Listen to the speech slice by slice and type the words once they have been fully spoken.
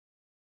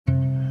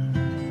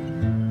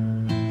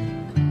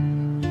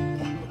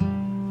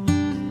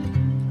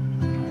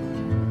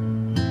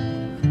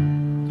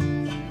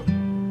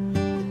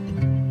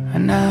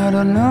I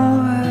don't know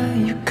where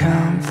you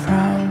come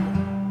from.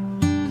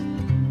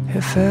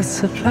 If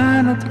it's a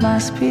planet,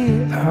 must be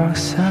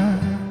awesome.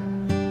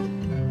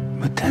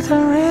 But I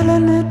don't really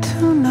need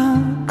to know,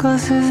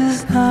 'cause this is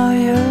now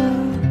your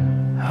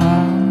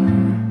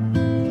home.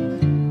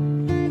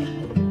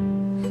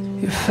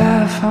 You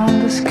fell from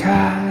the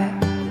sky,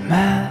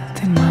 melt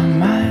in my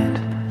mind,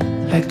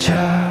 like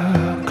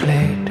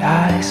chocolate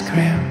ice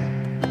cream.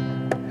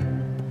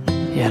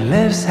 Your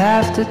lips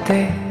have the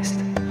taste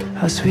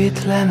of sweet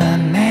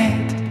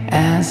lemonade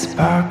and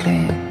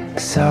sparkling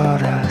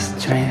soda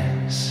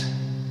streams.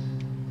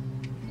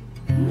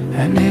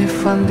 And if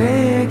one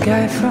day a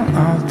guy from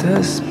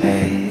outer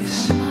space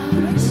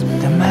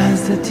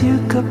demands that you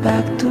go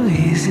back to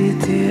easy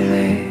to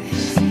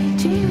erase,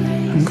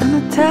 I'm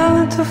gonna tell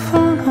him to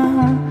phone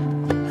home,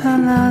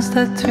 announce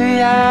that we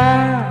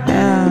are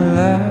in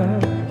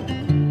love.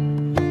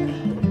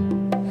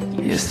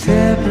 Your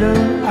still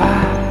blue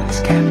eyes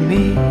can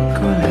be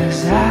cool as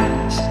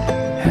ice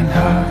and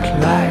hot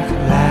like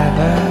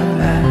lava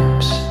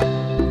lamps.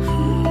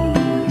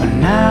 But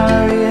now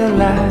I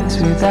realize,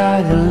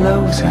 without the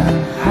lows and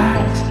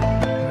highs,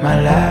 my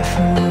life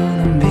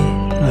wouldn't be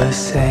the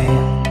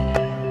same.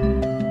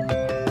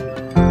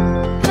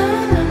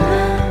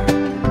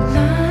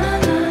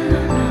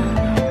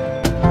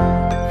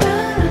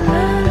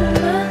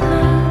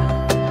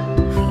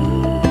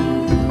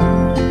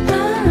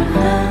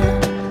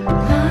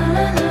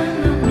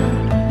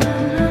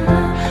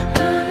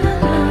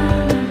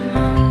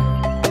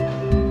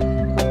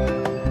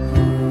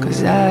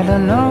 I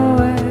don't know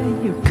where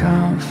you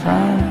come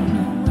from.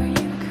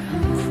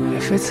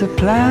 If it's a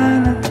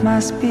planet,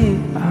 must be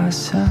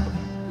awesome.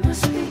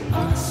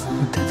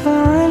 But I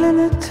don't really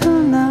need to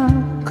know,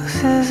 'cause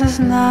this is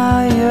now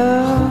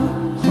your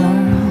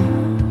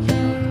home.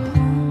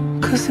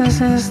 'Cause this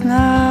is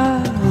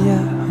now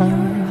your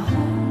home.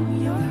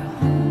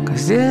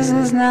 'Cause this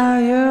is now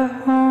your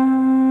home.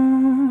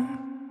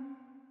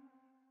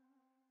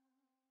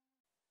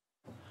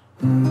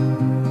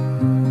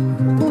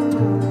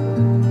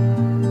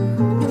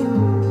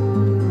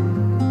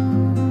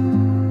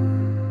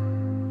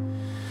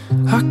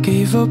 I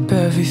gave up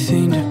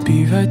everything to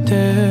be right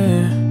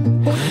there.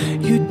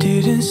 You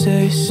didn't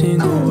say a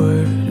single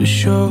word to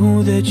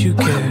show that you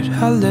cared.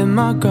 I let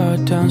my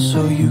guard down so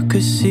you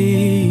could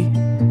see.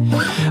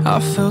 I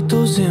felt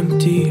those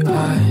empty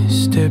eyes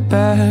stare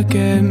back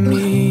at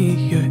me.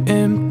 Your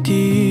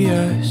empty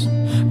eyes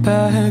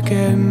back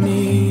at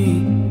me,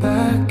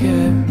 back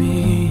at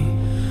me.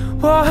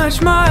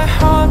 Watch my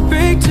heart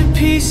break to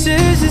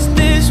pieces. Is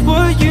this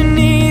what you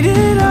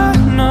needed? I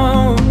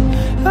know,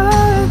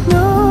 I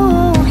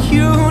know.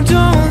 You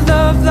don't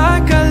love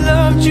like I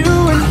loved you,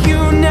 and you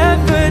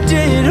never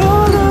did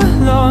all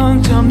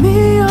along. Tell me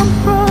I'm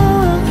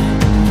wrong.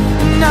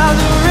 Now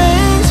the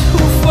rains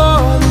will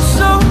fall, and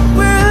so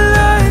will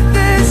I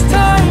this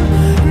time.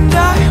 And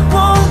I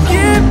won't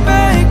get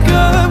back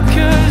up,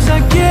 'cause I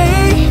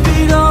gave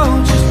it all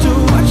just to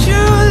watch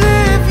you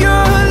live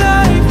your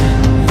life.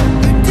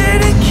 You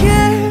didn't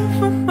care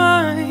for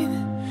mine.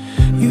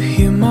 You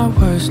hear my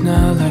words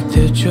now like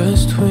they're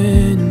just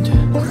wind.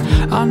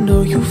 I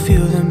know you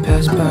feel them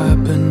pass by,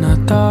 but not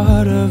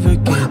thought of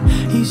again.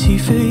 Easy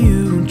for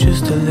you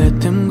just to let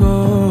them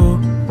go.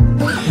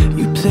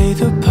 You play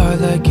the part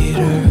like it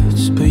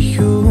hurts, but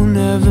you'll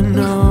never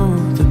know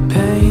the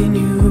pain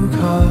you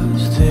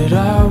caused that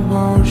I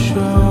won't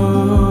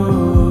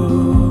show.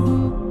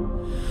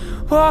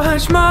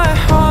 Watch my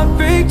heart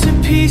break to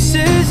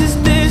pieces. Is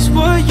this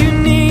what you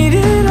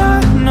needed? I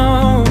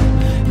know,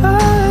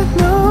 I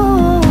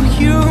know.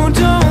 You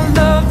don't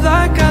love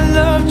like I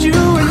loved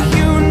you, and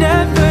you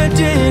never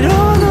did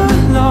all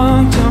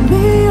along. Tell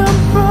me I'm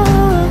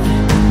wrong.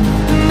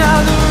 Now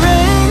the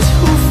rains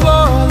will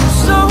fall, and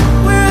so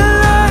will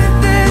I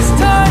this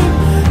time.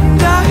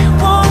 And I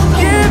won't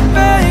get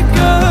back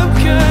up,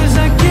 'cause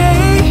I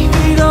gave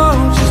it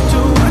all just to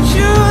watch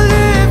you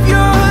live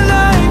your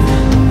life.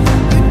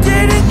 You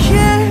didn't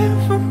care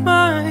for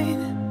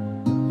mine.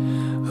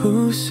 Who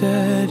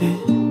said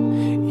it?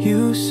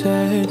 You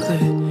said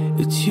that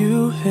it's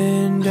you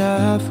and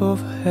I for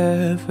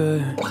forever.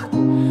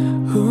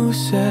 Who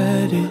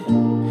said it?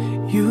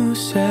 You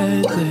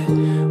said that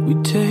we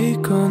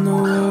take on the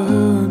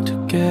world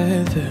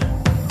together.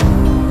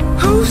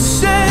 Who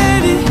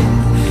said it?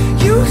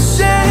 You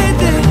said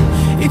that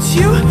it's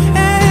you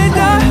and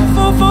I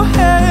for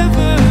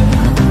forever.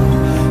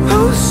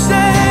 Who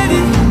said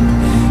it?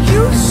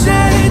 You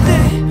said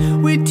that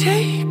we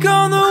take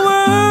on the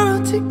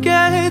world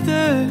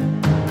together.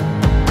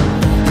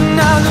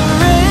 Now the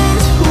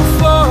rains will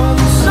fall,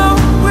 and so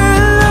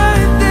will I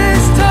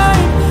this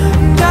time.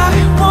 And I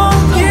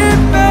won't get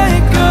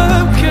back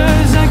up,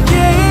 'cause I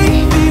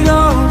gave it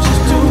all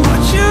just to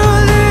watch you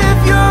live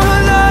your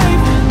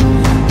life.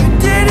 You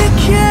didn't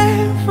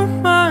care for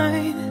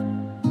mine.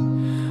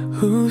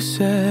 Who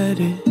said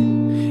it?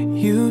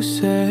 You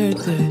said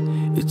that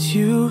it's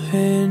you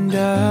and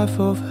I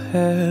for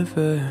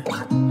forever.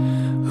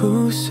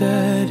 Who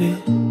said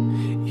it?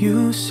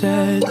 You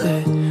said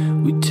that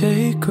we We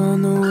take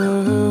on the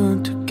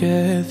world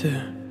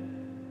together.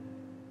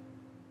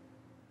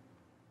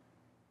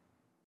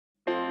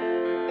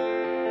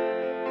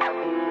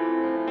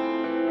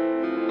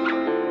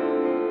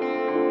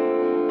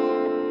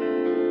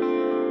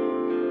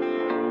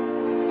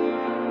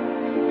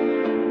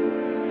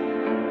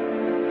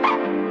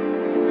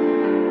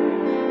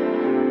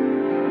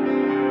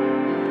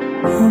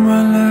 All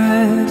my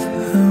life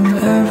and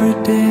every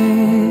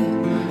day,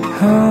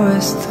 how I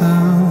still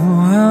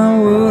I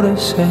would have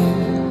said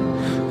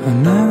I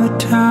never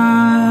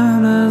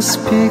tired of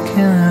speaking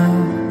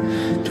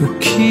out to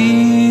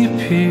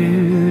keep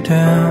you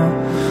down,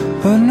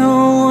 but no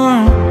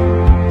one,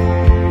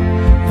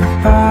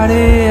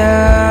 nobody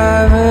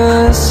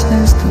ever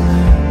seems to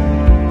know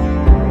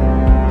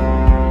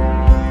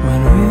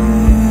when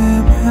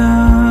we've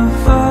been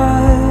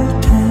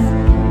fighting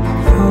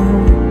for.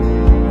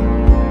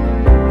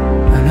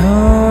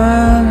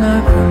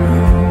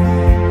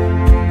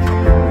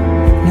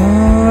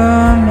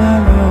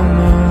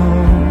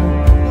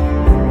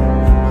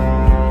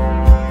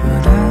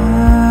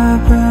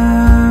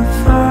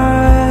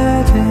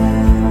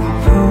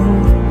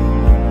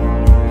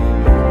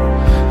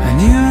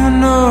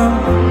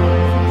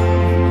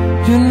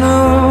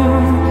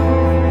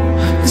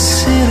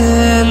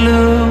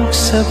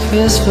 So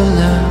peaceful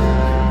now,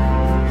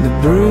 the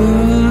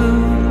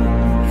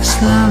brew is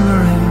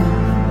slumbering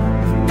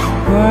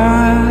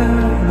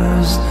while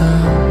us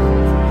down.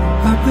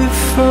 But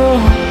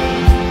before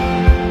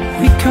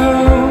we go,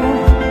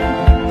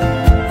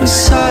 the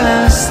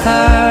silent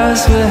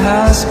stars will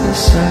ask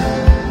us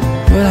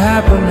what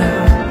happened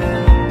now,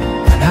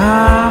 and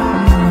how,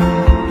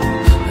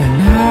 and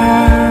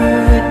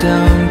I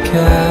don't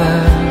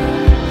care.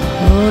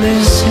 Oh,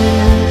 this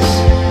is,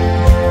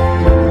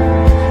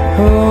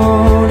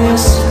 oh,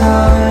 this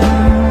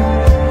time,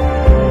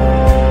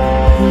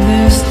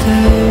 this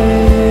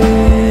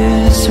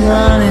day is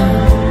running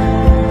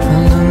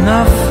under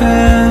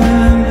nothing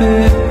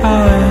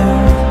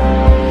behind.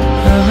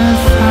 I've been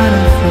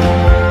fighting for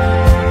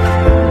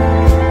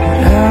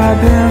what I've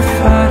been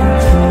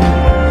fighting for,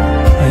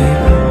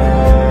 baby.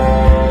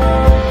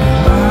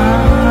 And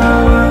I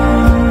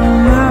will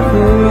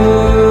never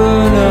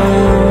know.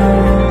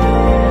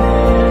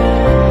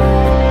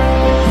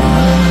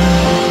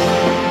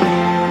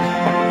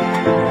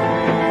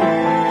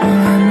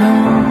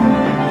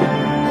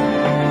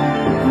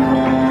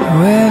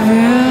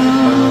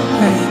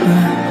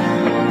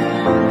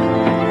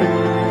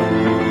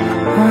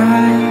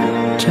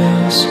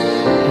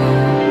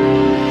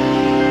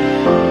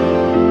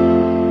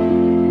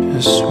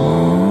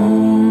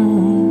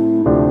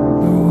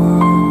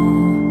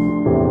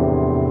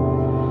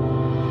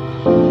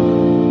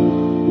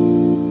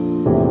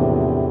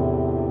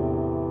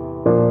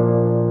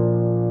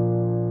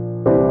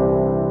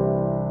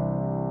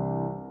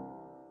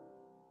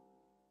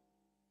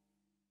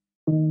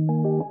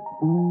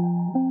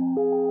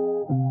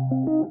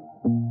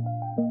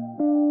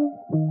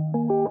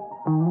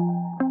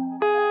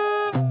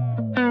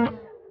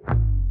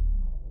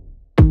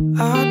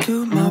 I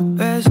do my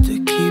best to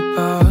keep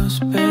our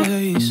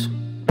space,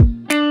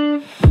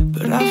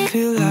 but I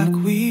feel like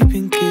we've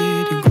been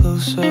getting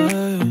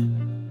closer.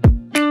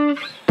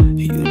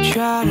 You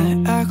try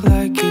to act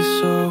like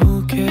it's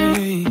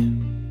okay,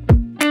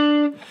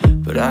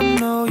 but I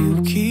know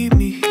you keep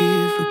me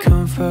here for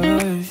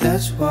comfort.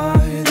 That's why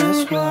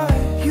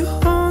you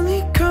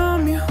only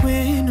come here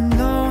when I'm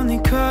lonely,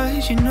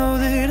 'cause you know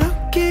that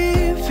I've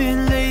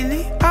given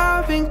lately.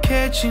 I've been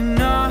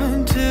catching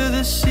on to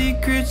the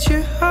secrets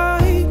you're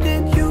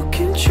hiding. You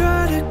can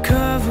try to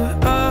cover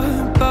up,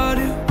 but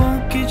it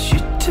won't get you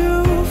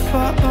too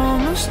far.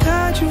 Almost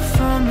had you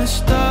from the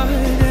start.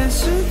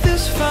 Answer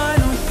this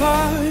final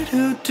part.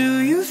 Who do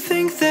you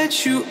think that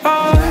you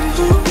are?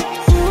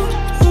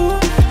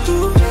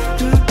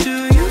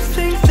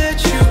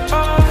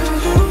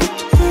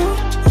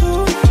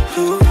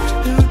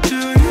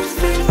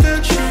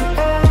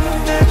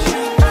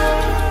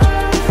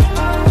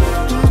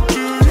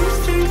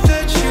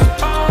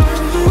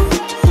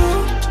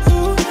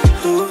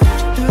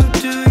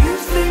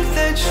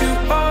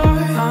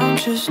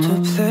 Just a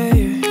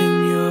player in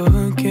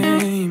your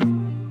game.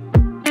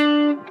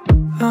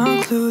 I'm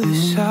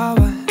clueless how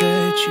I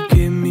let you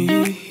get me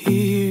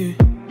here.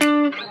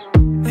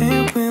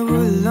 And when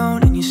we're alone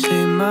and you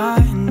say my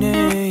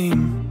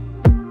name,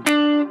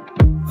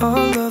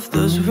 all of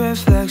those red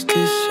flags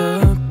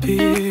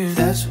disappear.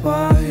 That's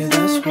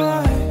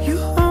why you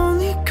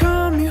only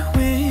come here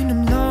when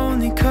I'm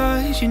lonely,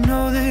 'cause you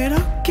know that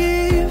I've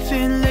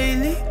given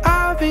lately.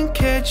 I've been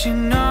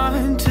catching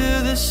on to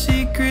the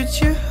secrets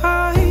you're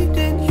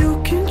hiding. You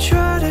can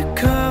try to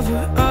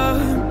cover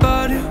up,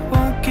 but it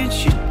won't get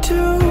you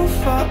too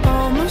far.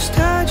 Almost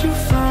had you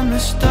from the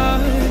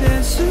start.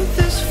 Answer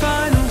this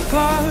final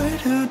part.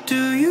 Who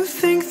do you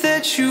think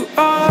that you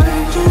are?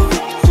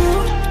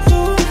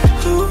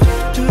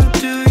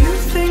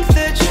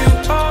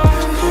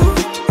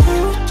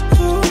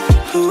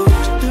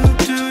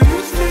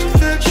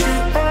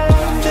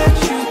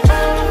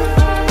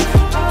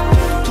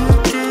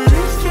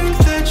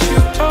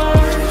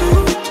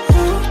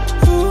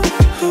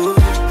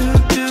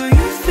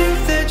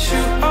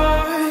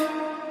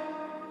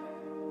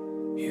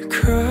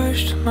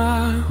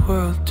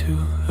 to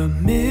a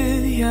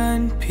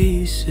million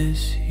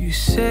pieces. You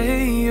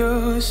say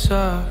you're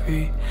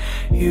sorry,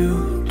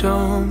 you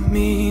don't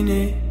mean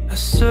it. I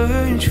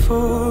search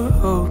for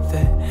hope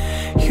that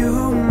you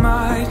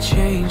might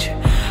change.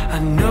 I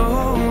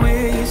know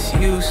it's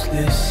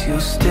useless, you'll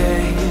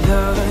stay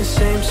the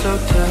same. So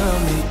tell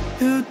me,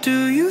 who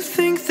do you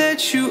think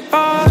that you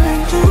are?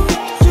 Who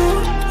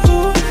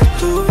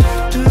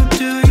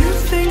do you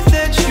think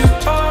that you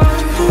are?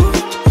 Who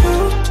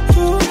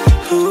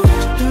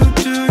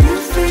do you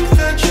think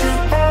that you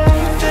are?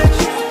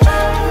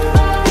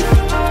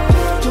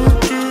 Who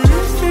do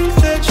you think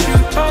that you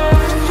are?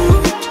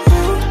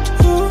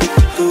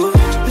 Who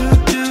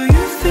do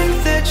you think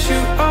that you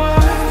are?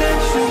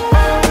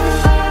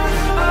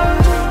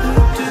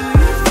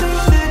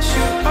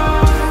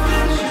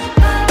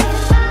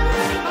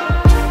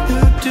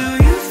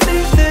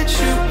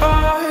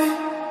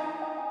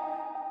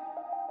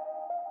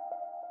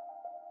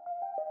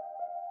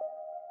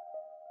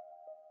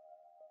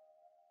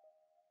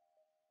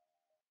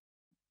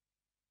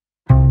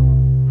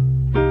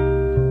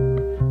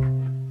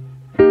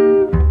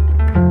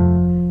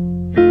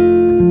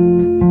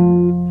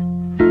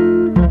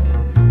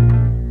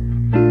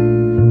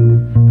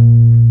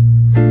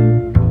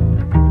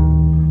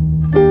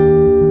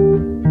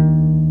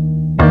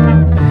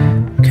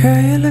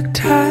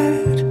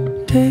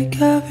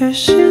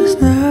 Shoes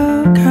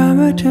now, come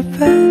out to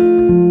bed.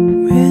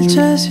 We'll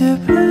chase your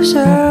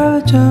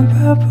pleasure, jump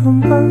up on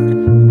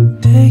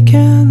board,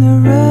 taking the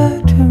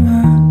road to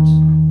Mars.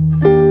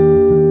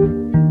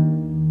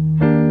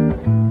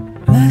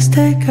 Let's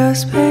take a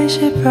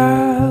spaceship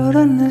out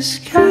in the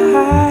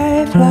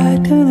sky, fly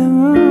to the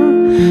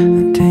moon,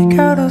 and take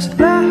out those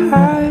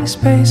lights,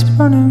 space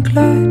burning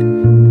glide,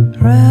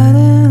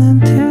 riding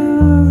into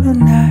the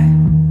night.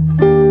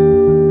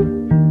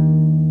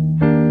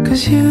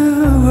 'Cause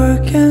you're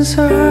working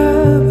so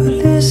hard, but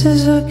this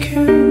is a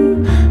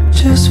cue.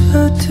 Just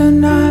for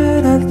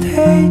tonight, I'll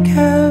take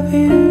care of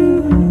you.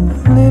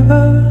 Leave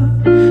all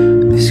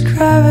this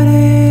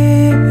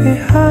gravity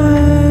behind.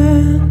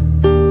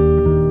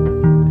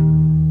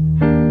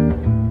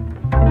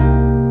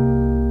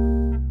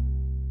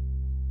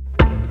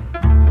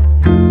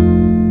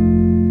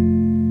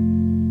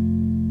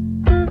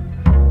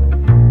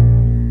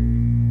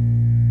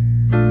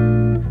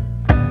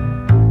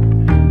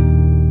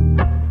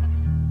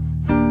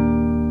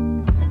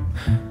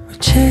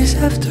 Chase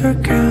after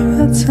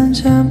comets and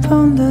jump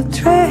on the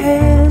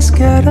trails,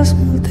 get a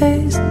small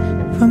taste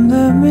from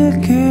the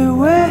Milky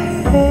Way.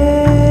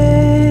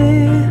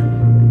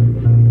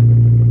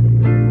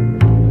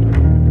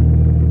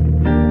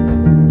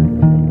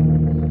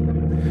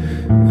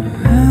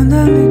 And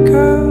then we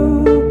go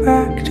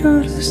back to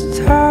the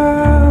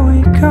star. We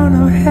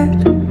gonna head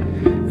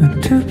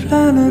to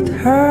planet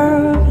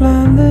Earth,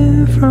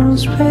 landing from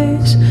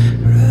space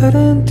right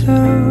into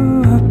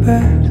a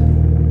bed.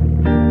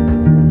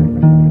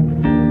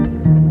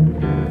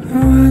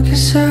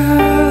 So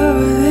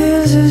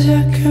this is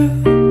your cue.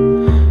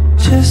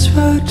 Just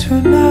for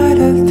tonight,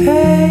 I'll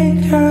take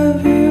care of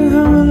you.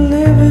 I'm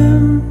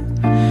leaving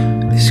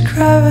this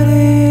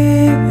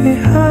gravity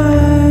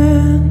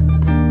behind.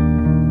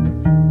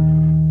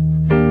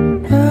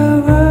 We're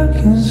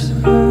working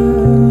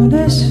slow.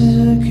 This is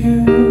a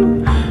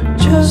cue.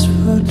 Just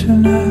for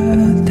tonight,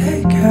 I'll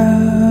take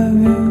care of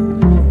you.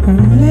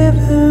 I'm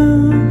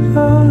leaving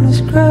all this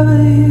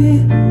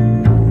gravity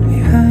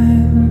behind.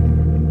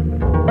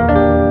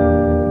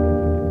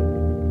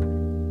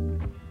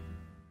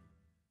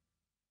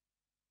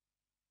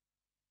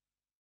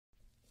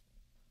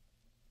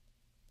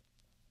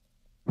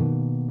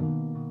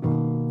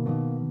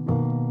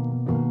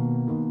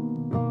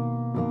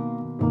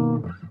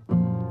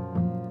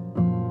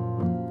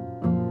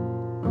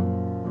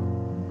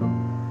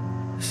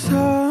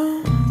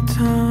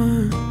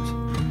 Sometimes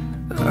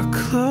I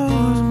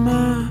close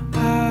my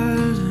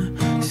eyes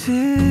and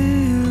see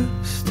you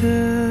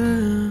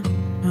stare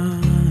in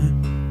mine.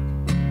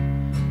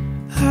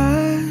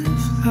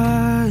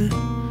 Lifeline,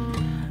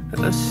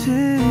 I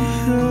see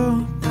your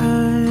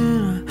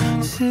pain, I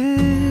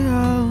see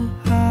all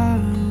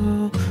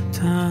our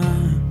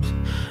times,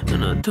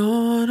 and I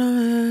don't wanna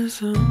miss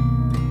them,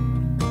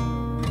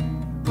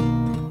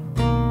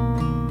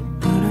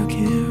 but I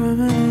keep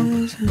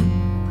reminiscing.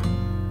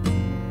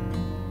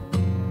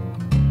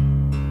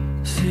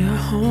 See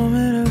our home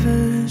in a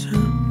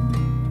vision,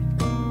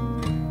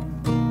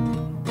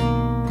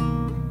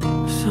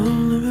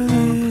 something to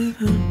believe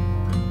in.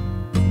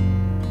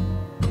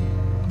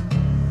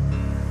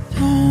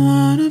 Don't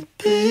wanna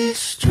be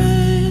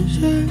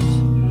strangers,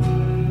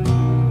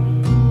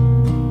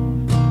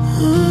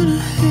 wanna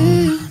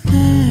hear your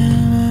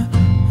name,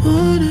 I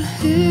wanna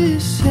hear you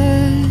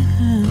say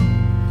it.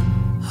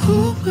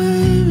 Oh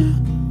baby,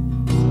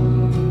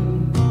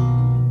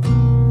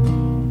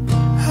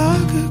 I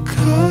could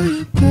call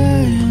you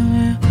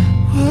baby,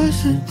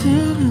 wasn't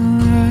doing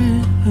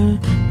right,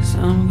 'cause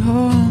I'm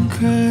going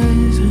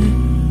crazy.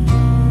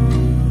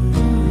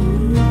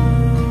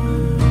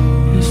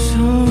 You're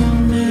so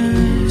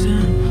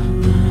amazing.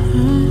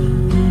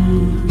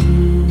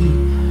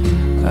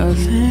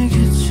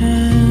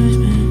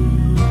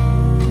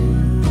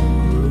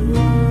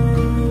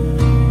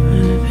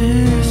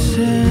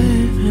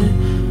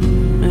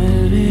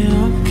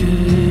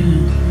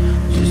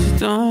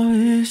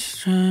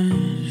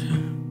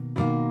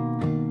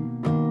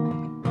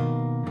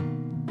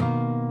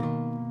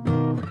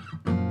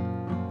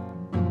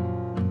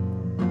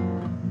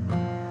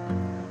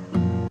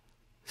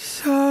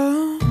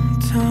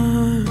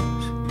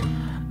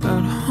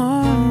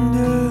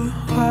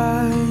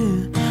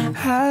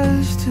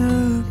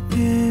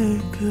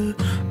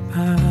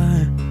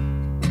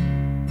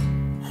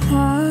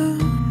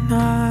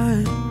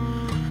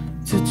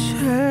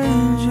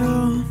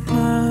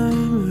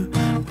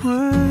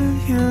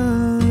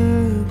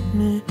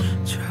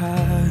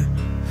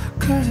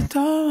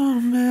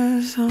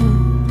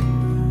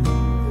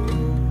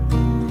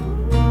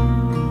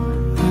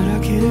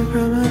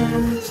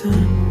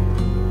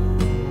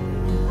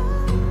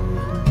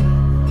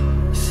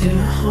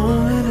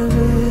 home in a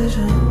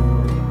vision.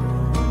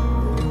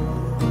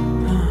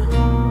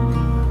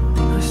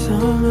 A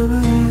song of a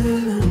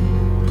vision.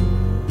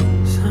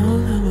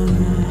 Song of a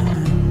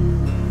vision.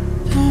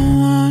 Don't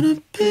wanna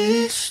be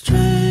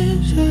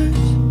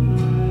strangers.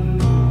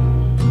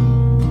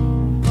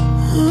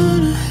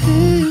 Wanna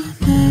hear your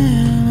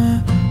name.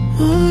 I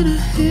wanna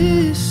hear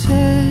you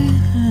say,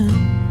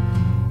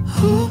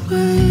 oh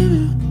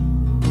baby,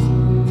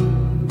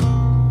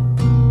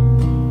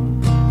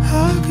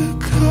 I could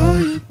call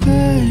you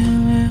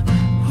baby.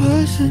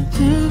 What's it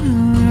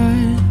doing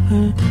right?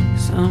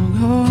 'Cause I'm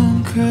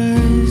going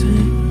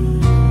crazy.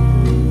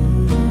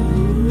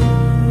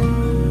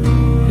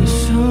 You're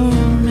so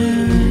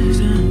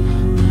amazing.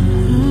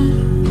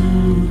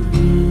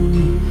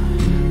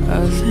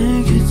 I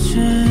think it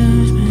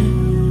changed me.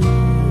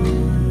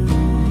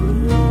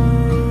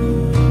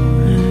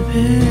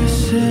 Maybe you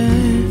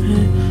saved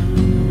me.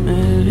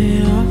 Maybe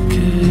I'm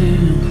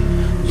kidding.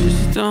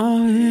 Just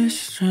don't be a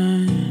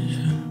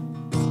stranger.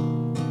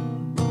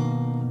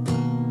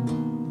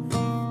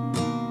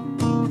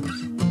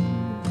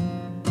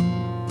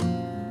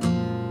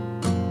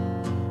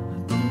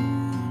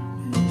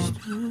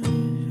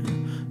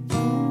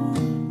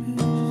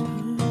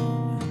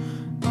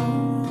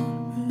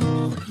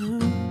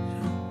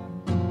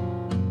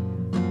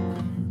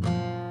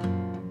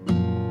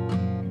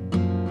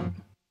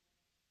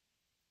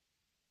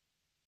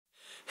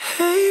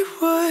 Hey,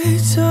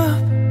 what's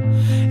up?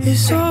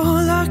 It's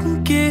all I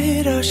can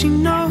get out. She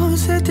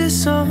knows that there's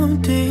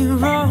something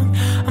wrong.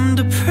 I'm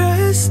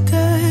depressed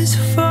as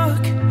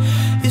fuck,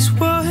 is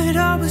what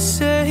I would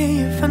say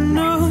if I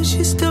knew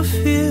she still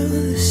feel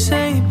the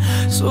same.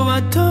 So I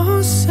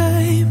don't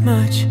say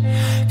much,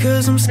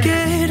 'cause I'm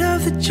scared of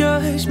the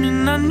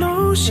judgment. I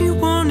know she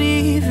won't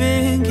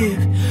even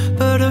give,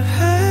 but I've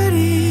had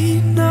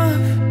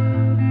enough.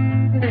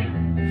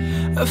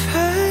 I've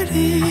had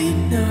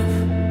enough.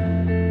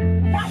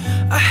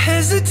 I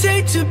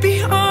hesitate to be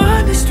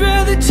honest,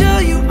 rather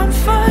tell you I'm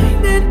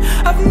fine and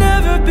I've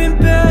never been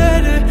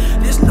better.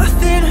 There's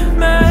nothing to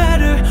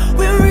matter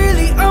when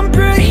really I'm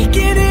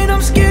breaking and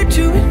I'm scared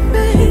to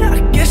admit. I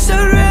guess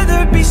I'd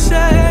rather be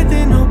sad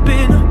than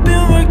open up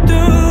and work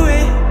through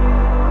it.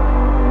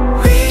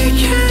 We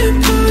can't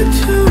put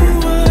to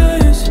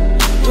words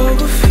what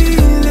we're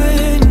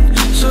feeling,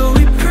 so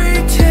we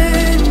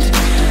pretend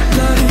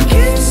like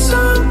it's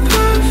some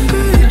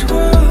perfect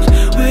world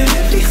where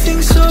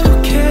everything's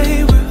okay.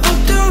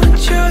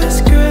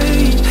 Just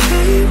great.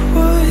 Hey,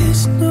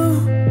 what's new?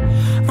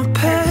 My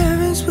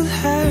parents with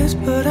hats,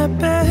 but I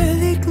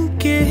barely can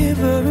give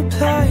a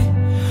reply.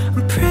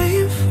 I'm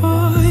praying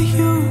for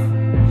you.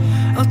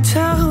 I'll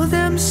tell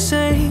them the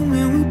same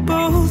when we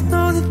both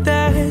know that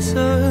that's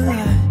a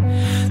lie.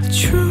 The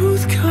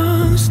truth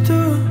comes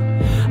through.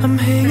 I'm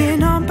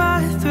hanging on by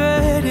a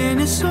thread,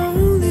 and it's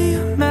only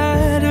a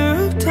matter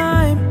of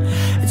time.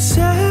 It's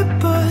sad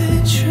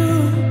but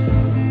true.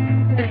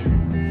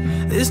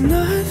 There's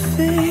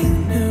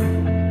nothing new.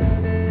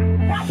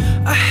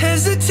 I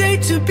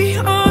hesitate to be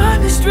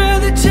honest,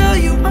 rather tell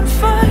you I'm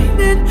fine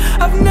and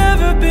I've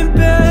never been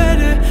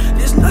better.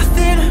 There's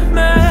nothing to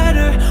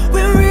matter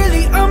when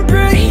really I'm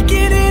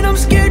breaking and I'm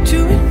scared to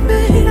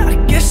admit. I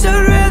guess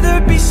I'd rather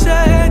be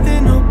sad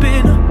than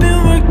open up and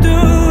work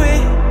through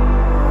it.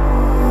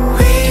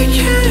 We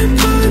can't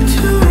put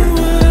to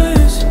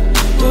words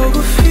what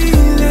we're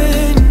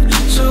feeling,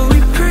 so we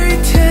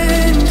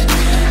pretend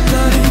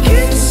like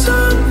it's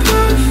some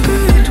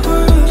perfect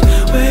world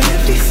where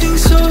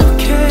everything's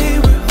okay.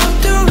 We're all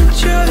doing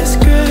just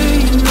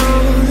great. You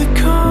know the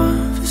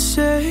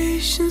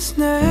conversations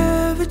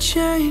never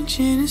change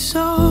and it's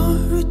all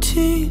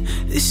routine.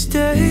 They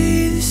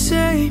stay the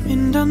same,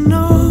 and I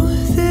know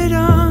that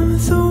I'm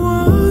the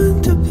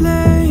one to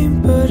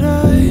blame, but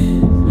I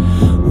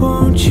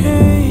won't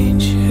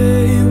change.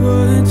 Hey,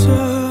 what's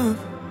up?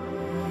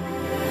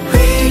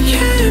 We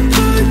can't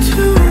put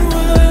to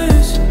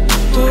words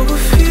what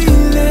we're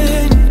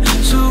feeling,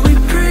 so we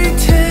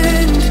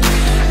pretend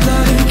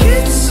like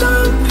it's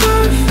some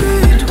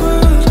perfect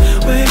world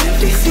where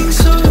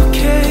everything's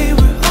okay.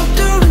 We're all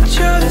doing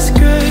just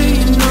great.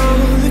 You know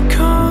the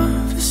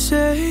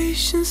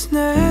conversations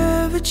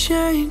never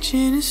change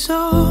and it's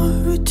all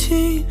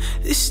routine.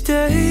 They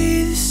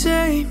stay the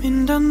same,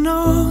 and I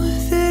know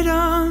that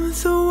I'm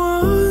the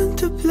one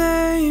to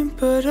blame,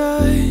 but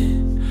I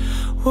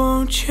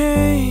won't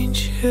change.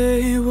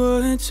 Hey,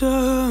 what's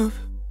up?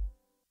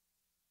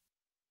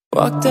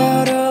 Walked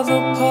out of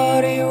a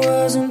party,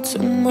 wasn't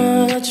too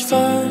much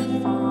fun.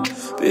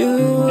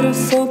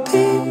 Beautiful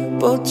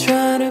people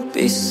trying to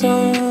be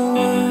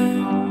someone.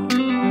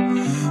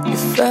 You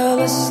fell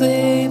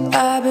asleep,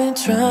 I've been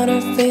trying to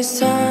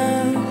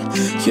FaceTime.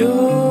 You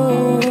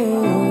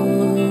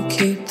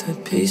keep the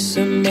peace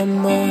in my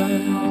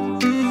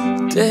mind.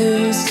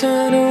 Days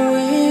turn to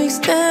weeks,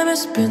 damn,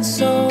 it's been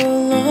so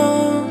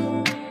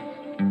long.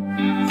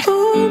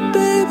 Oh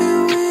baby,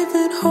 we've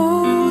been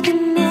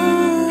holding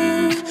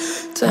on.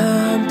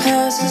 Time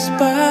passes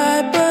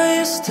by, but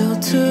you're still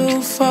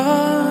too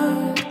far.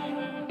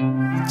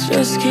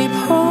 Just keep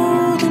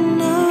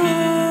holding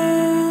on.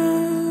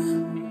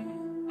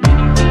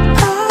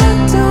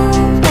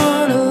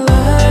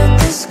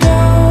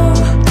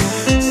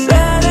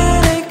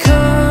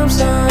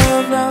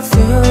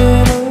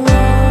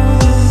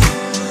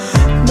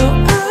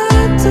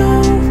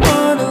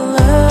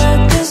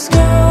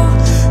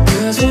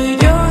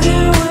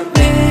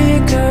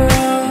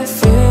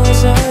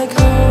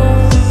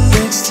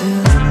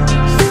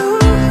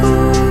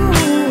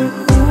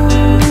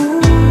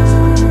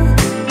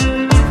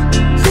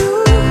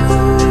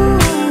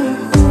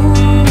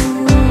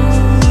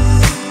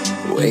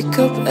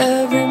 up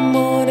every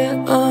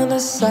morning on the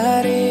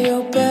side of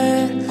your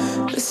bed.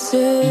 The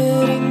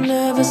city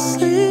never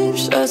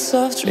sleeps, shuts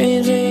off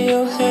dreams in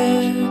your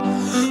head.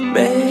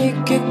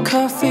 Make your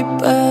coffee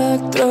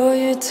black, throw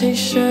your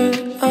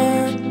t-shirt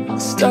on.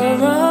 Start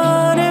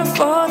running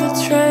for the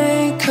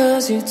train,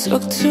 cause you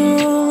took too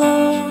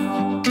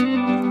long.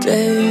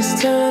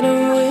 Days turn to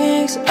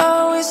weeks,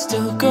 are we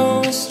still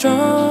going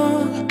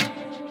strong?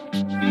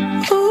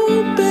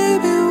 Oh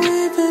baby,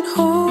 we've been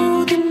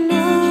holding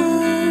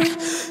on.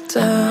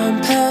 Time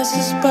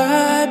passes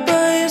by,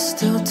 but you're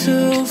still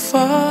too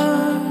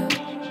far.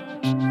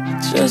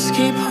 Just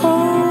keep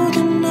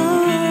holding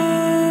on.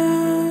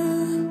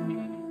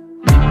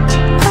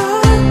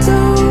 I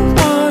don't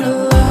wanna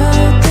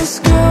let this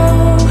go.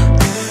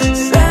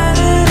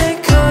 Saturday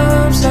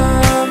comes,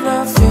 I'm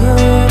not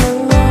feeling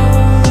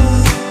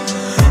alone.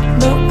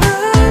 No,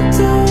 I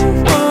don't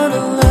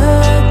wanna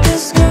let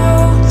this go.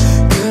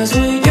 Cause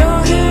when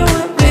you're here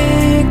with me,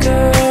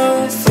 girl,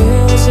 it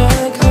feels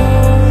like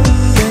home.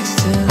 Next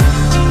to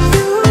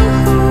you.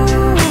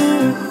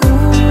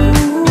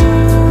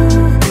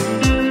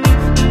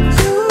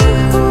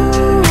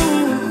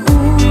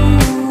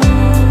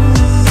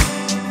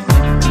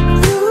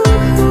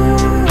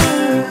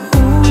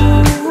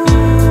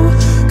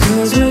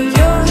 Cause when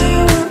you're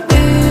here with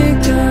me,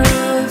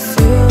 girl, it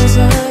feels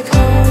like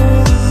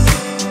home.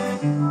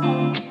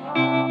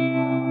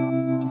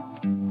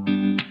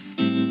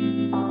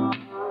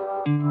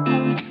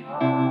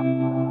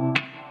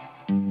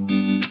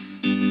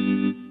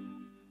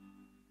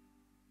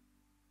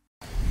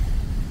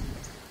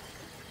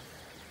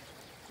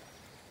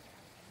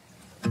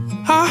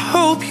 I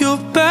hope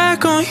you're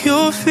back on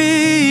your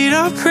feet.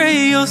 I pray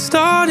you're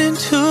starting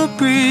to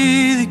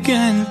breathe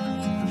again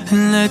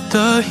and let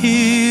the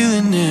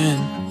healing in.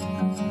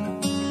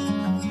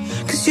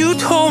 Cause you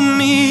told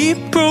me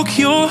it broke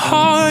your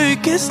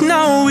heart. Guess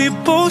now we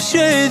both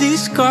share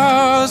these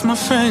scars, my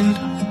friend.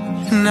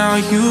 And now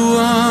you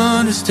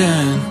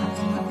understand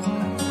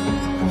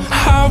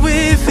how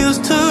it feels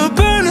to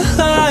burn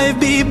alive,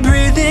 be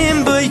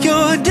breathing, but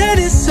you're dead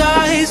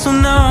inside. So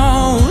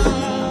now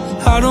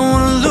I don't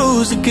wanna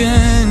lose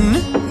again.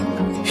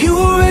 You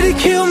already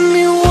killed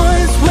me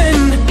once when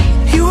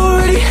you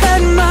already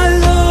had my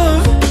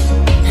love.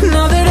 And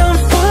now that I'm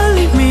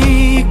finally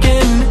me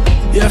again,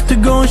 you have to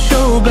go and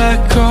show back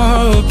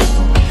up.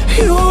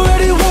 You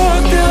already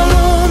walked out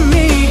on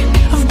me,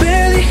 I've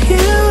barely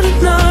healed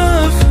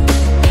enough.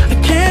 I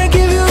can't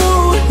give you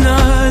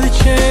another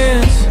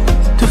chance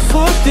to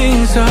fuck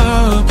things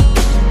up.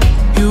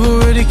 You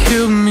already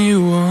killed me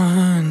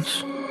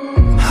once.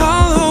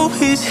 I'll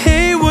always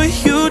hate what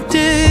you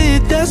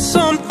did. That's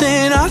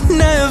something I'd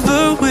never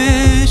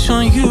wish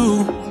on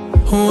you.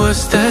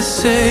 What's that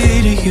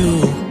say to you?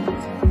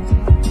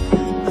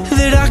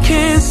 That I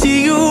can't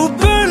see you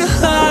burn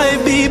alive,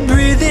 be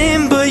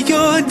breathing, but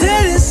you're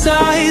dead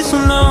inside. So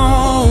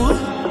no,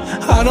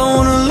 I don't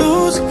wanna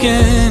lose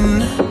again.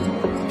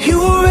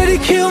 You already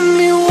killed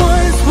me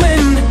once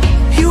when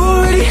you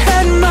already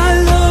had my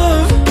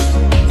love.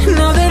 And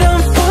now that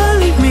I'm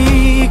finally me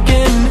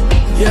again,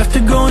 you have to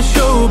go and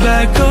show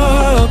back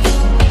up.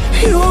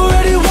 You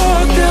already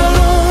walked out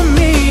on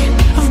me,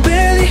 I've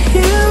barely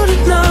healed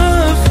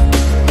enough.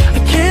 I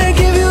can't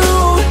give you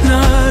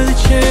another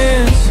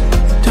chance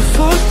to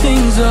fuck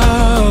things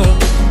up.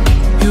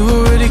 You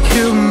already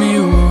killed me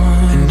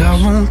once. And I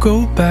won't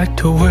go back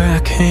to where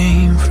I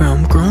came from.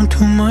 Grown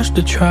too much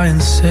to try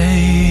and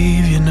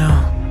save you now.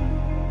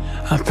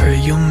 I pray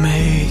you'll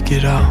make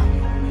it out.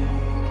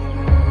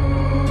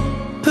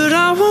 But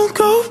I won't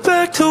go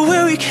back to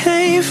where we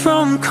came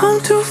from. Come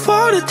too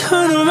far to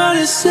turn around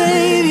and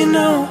save you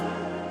now.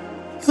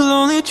 You'll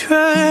only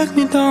drag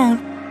me down.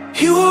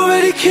 You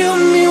already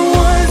killed me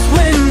once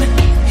when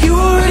you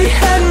already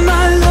had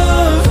my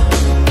love.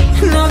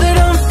 And now that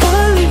I'm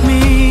finally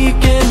me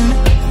again,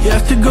 you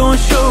have to go and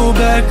show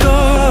back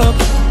up.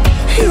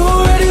 You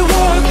already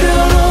walked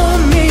out on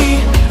me,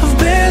 I've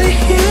barely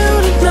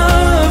healed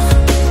enough.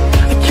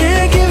 I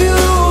can't give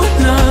you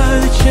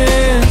another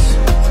chance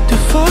to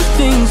fuck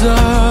things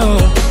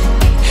up.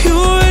 You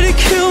already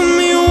killed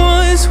me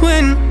once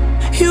when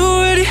you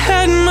already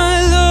had my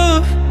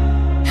love.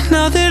 And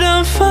now that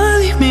I'm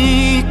finally me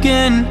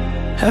again,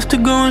 have to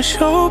go and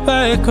show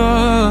back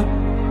up.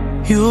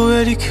 You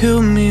already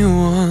killed me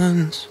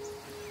once.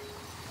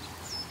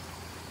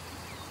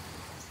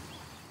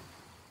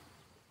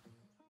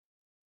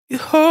 You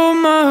hold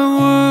my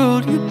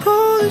world, you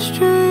pull the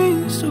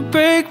strings to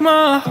break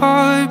my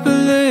heart, but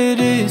let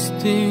it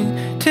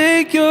sting.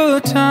 Take your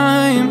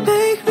time,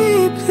 make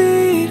me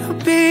bleed. I'll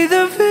be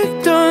the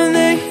victim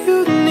that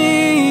you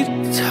need.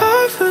 It's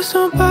hard for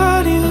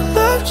somebody who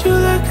loved you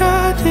like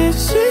I did.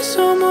 See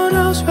someone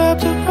else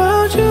wrapped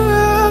around you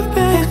where I've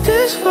been.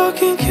 This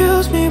fucking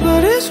kills me,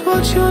 but it's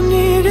what you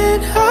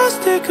needed. I'll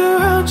stick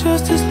around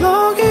just as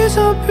long as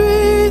I'm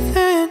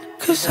breathing.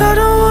 Cause I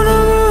don't wanna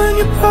ruin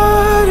your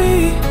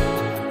party,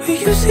 but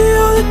you see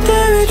all the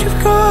damage you've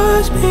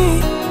caused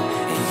me,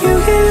 and you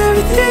get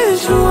everything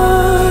that you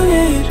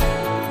wanted.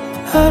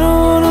 I don't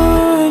wanna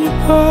ruin your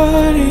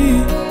party.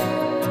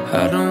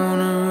 I don't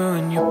wanna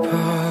ruin your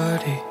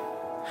party,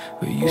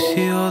 but you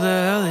see all the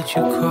hell that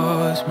you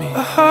caused me.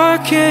 A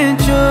heart can't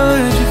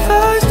judge if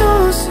eyes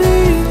don't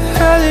see the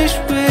hellish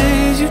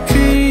ways you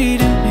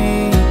treated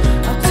me.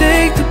 I'll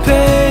take the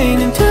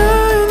pain and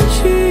turn the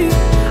cheek.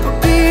 I'll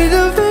be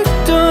the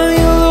victim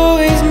you'll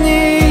always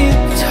need.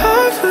 It's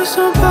hard for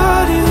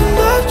somebody who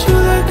loved you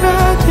like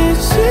I did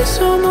to see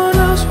someone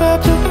else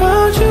wrapped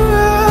around you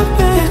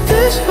wrapping. If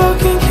this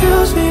fucking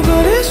kills me,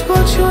 but it's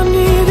what you're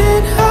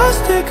needing, I'll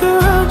stick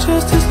around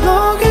just as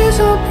long as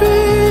I'm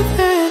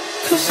breathing.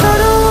 Cause I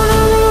don't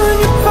wanna ruin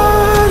your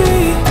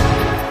party,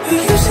 but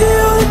you see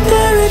all the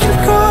damage you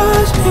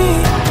caused me,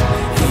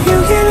 and you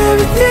get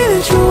everything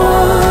that you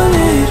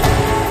wanted.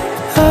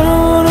 I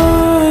don't wanna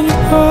ruin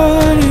your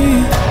party.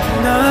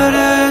 Not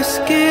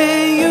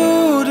asking you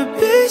to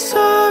be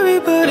sorry,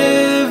 but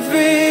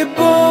every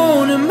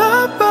bone in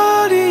my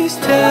body's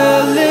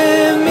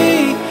telling me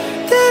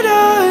that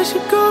I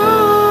should go.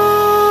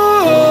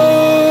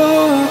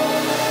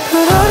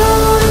 But I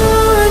don't wanna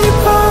ruin your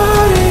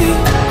party,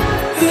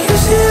 but you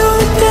see all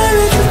the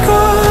damage you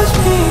caused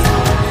me,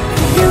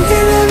 and you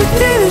get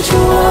everything that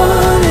you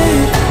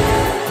wanted.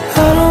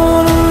 I don't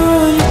wanna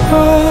ruin your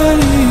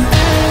party.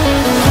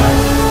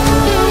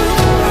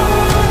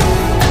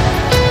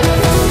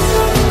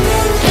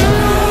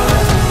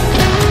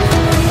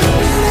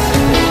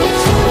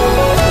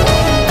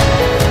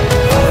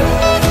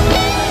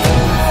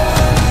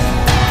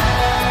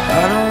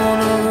 I don't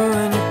wanna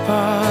ruin your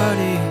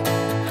party,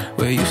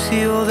 where you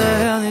see all the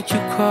hell that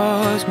you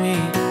caused me,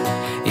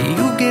 and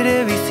you get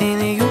everything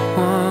that you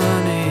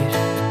wanted.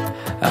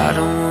 I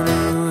don't wanna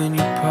ruin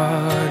your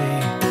party.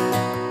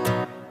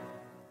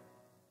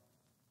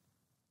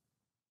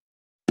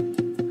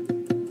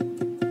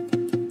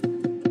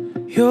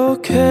 You're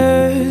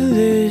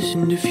careless,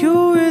 and if you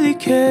really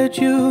cared,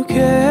 you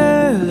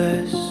care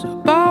less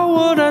about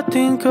what I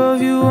think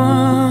of you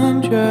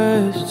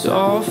undressed. It's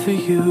all for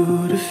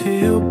you to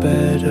feel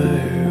better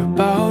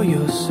about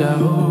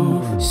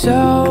yourself.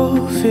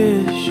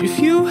 Selfish, if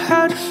you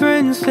had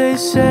friends, they'd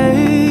say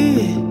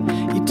it.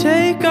 You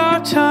take our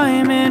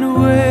time and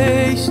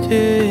waste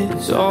it.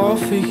 It's all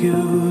for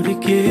you to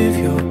give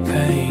your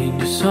pain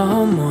to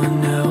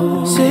someone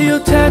else. Say you'll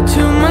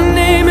tattoo my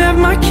name, have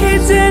my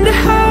kids in the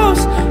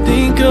house.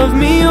 Think of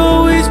me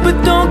always, but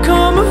don't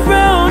come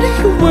around.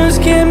 Your words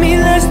get me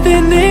less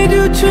than they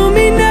do to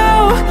me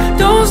now.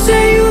 Don't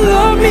say you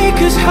love me,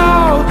 cause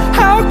how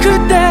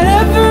could that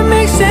ever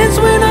make sense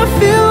when I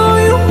feel all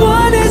you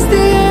want is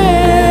the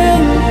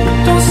end?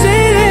 Don't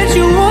say that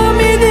you want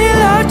me, then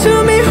lie to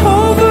me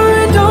over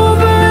and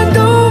over and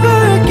over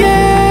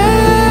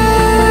again.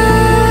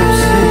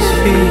 6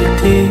 feet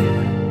deep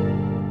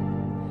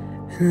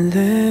in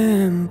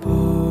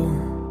limbo,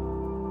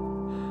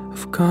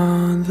 I've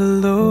gone the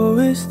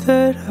lowest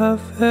that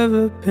I've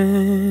ever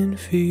been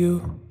for you.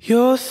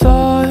 You're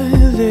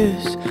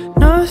thoughtless,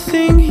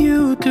 nothing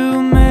you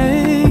do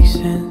makes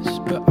sense,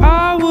 but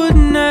I would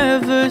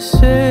never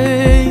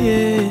say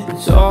it.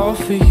 It's all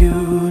for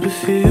you to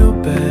feel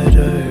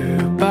better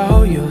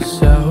about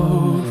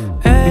yourself.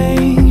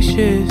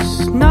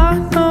 Anxious, not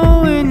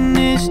knowing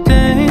it's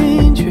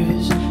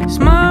dangerous. Is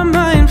my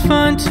mind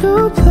fun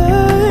to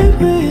play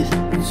with?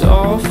 It's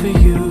all for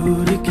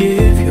you to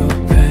give your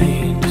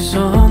pain to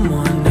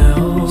someone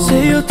else.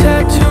 Say you'll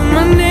tattoo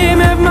my name,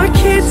 have my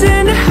kids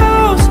in the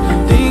house.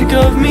 Think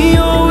of me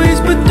always,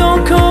 but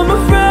don't come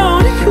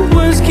around. Your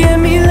words get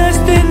me less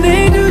than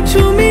they do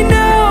to me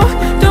now.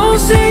 Don't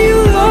say you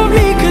love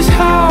me, cause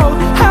how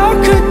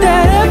could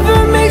that ever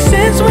make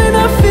sense when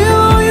I feel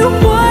all you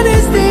want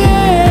is the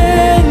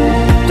end?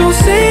 Don't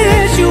say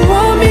that you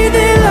want me,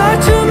 then lie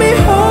to me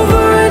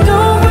over and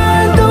over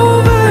and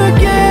over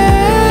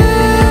again.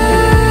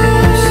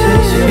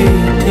 6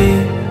 feet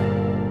deep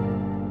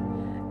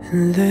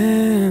in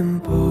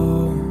limbo,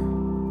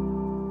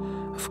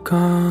 I've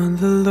gone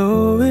the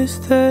lowest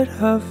that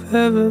I've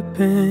ever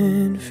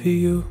been for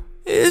you.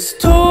 It's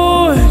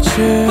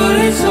torture, but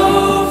it's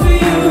all for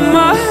you.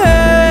 My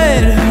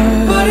head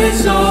hurts, but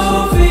it's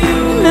all for you.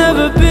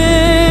 Never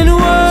been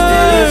worse,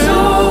 still it's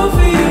all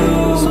for you.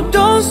 So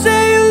don't say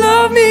you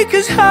love me,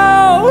 cause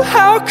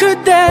how could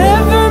that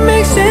ever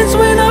make sense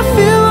when I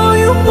feel all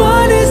you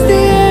want is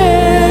the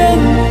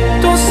end?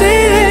 Don't say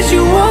that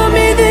you want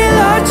me, then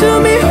lie to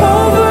me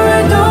over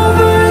and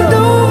over and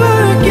over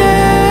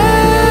again.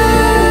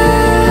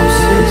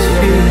 6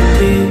 feet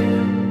deep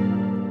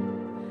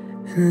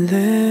in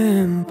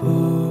limbo,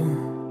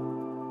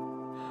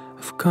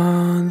 I've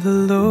gone the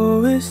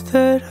lowest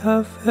that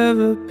I've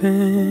ever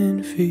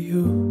been for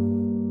you.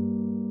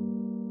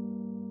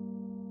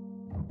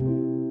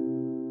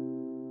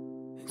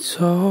 It's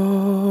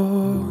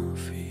all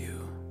for you.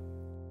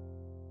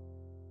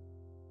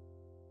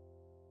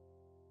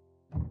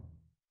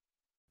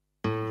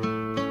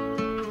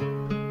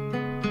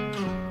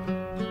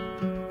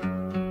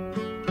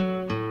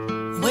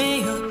 Way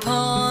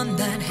upon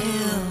that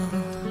hill,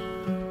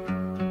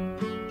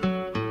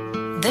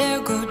 there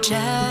go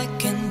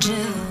Jack and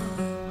Jill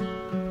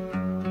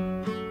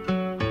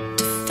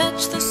to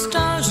fetch the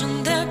stars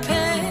in their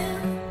pail.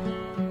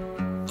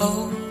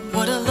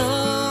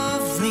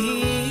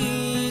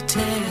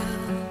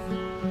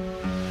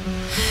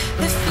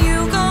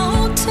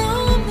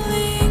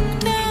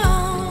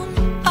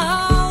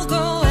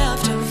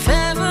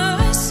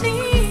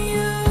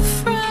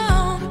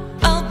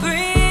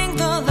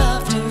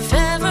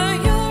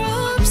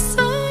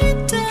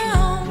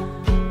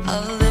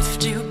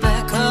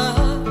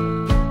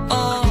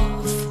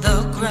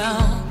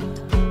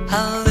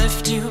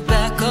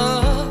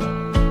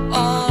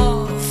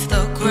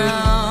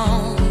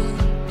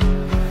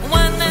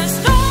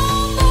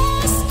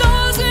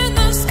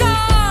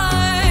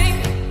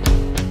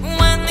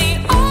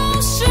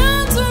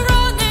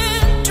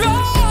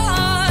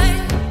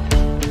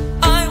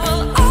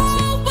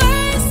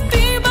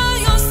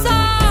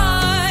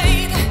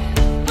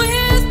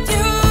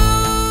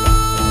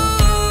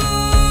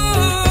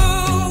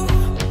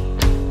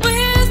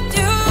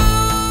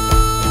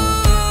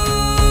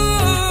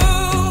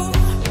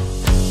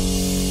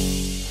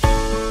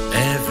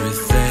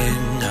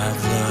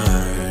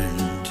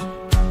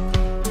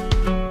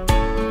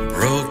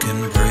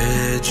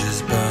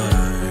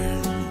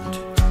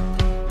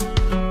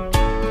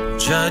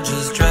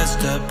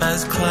 dressed up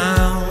as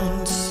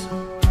clowns,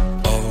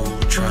 oh,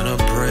 trying to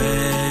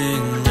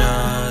bring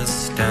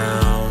us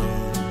down.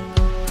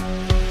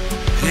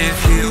 If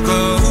you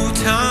go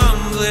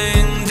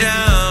tumbling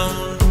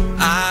down,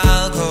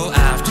 I'll go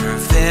after.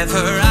 If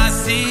ever I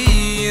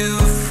see you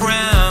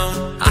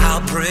frown,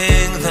 I'll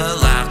bring the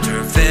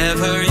laughter. If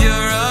ever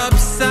you're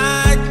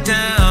upside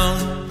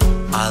down,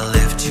 I'll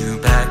lift you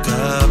back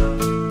up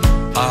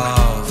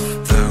off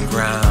the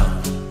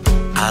ground.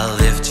 I'll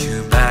lift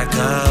you back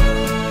up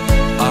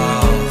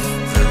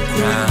off the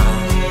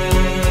ground.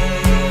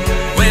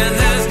 When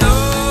there's no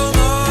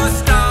more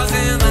stars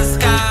in the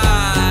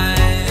sky,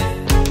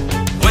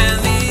 when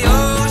the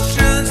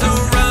oceans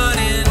are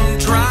running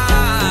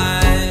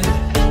dry,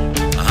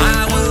 I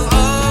will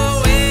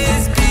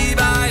always be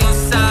by your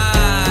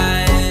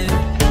side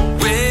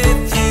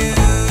with you,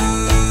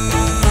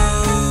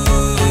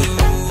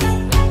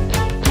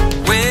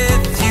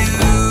 with you.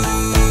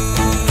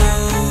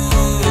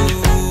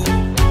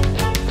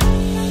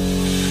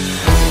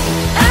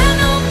 And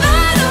no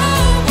matter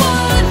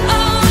what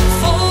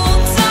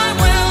unfolds, I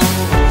will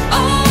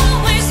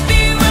always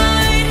be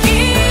right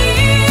here.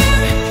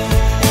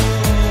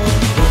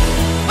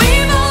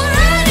 We've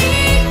already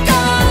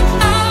got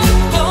our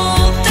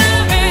goal.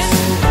 There is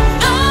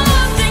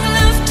nothing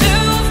left to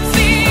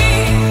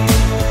fear.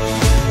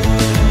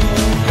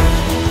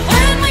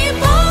 When we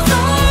both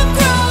are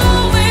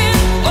growing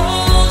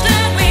old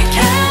and we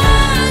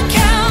can't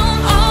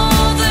count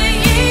all the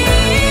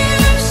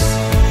years,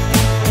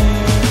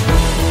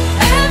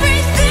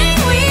 everything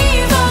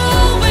we've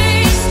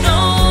always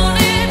known,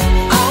 it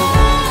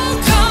all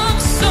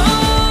comes so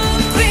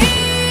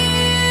clear.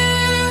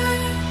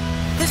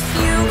 If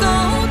you go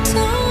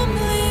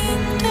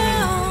tumbling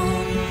down,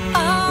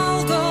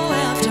 I'll go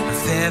after.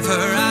 If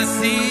ever I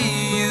see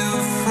you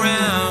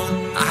frown,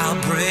 I'll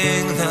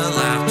bring the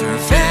laughter.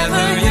 If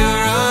ever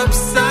you're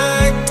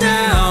upside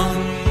down,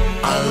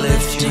 I'll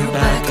lift you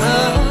back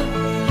up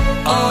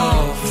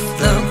off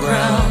the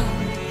ground.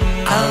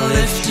 I'll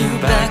lift you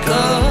back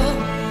up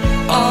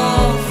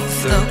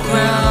off the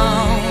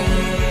ground.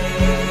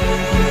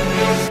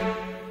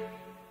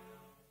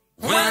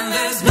 When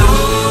there's no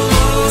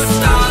more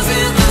stars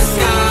in the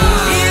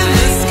sky,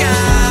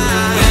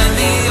 when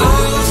the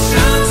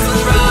oceans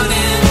are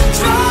running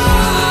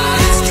dry,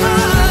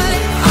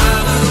 I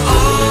will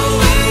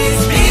always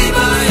be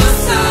by your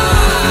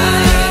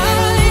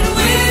side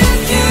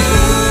with you,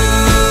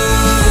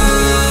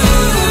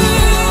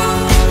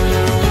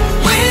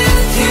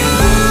 with you,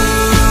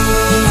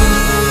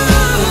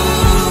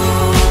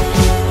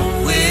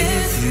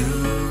 with you.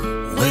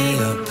 Way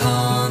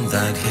upon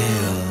that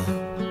hill,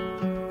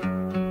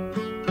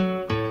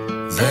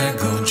 there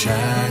go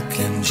Jack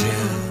and Jill.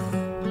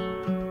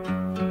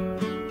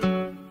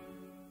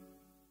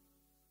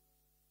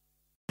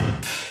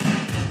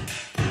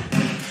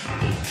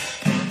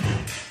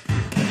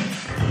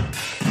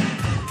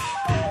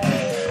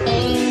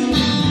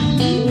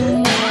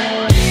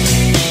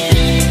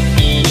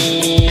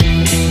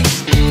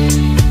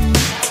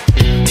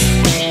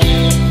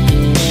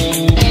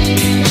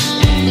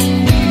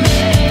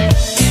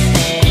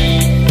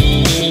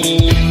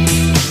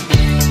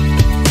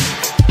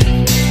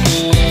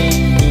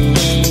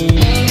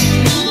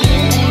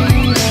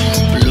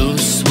 Blue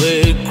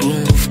suede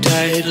groove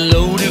tight,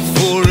 loaded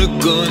for a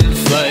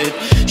gunfight.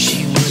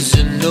 She was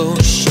a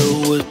no-show,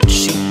 what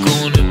you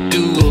gonna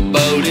do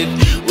about it?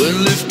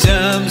 Well, if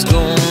time's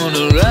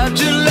gonna ride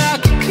you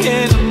like a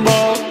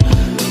cannonball,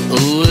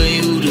 who are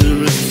you to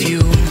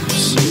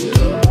refuse?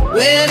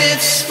 When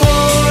it's 4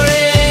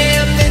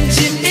 a.m. and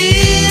you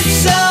need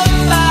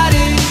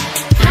somebody,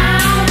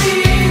 I'll be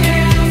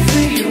there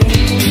for you.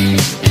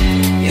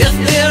 If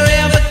there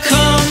ever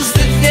comes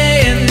the day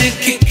and they're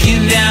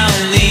kicking down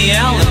the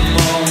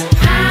Alamo,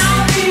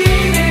 I'll be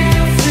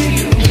there for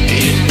you.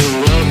 You know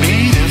I'll be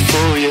there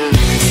for you.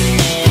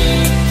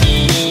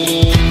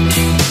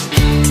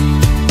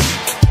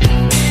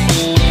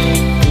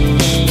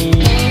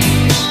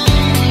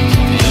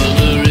 You're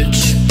the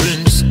rich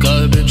prince,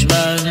 garbage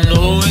man,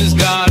 always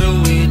got a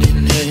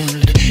winning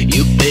hand.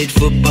 You paid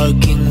for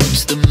parking,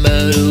 what's the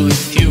matter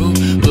with you?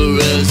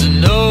 Whereas I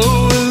know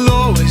we'll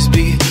always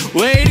be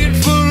waiting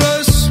for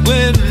us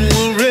when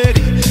we're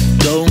ready.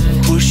 Don't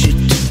push it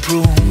to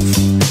prove.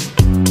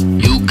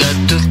 You got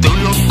to throw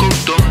your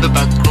coat on the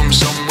back room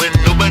somewhere.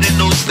 Nobody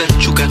knows that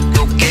you got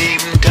no game.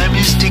 Time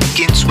is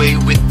ticking, sway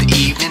with the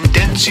evening,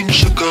 dancing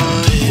sugar.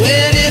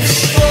 When it's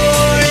 4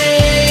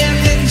 a.m.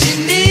 and you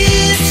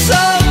need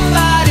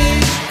somebody,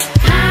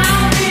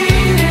 I'll be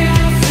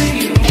there for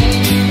you.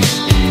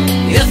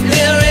 If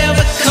there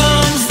ever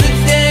comes the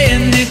day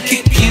and they're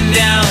kicking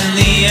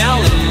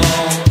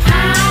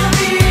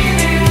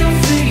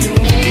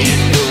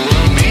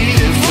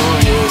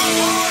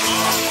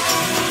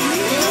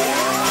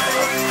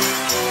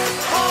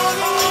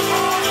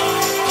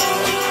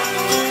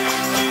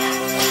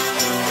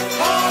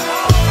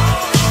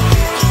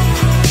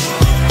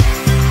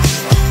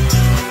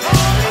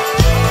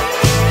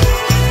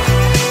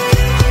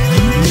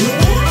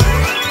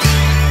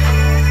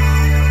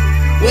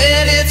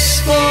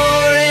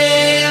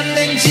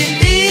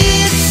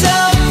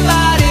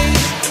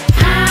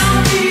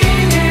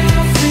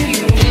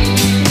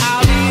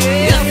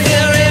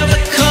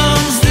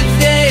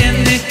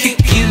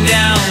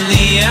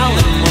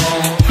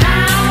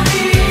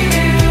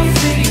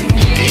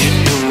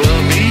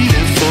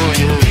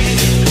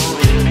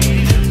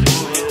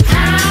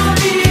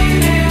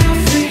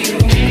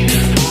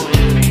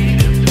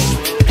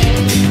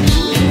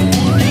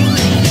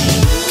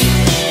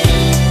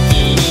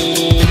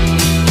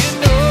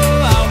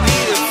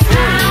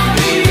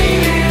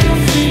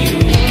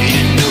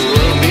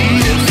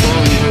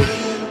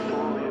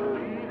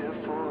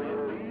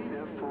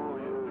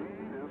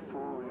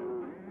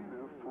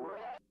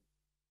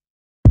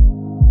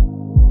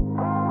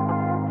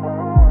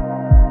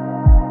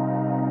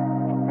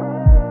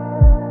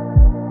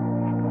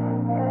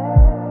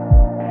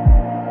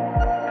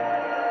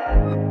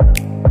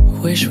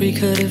wish we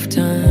could have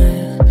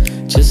done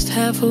just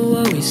half of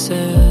what we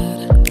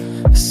said.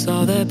 I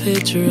saw that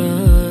picture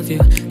of you,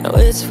 now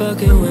it's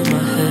fucking with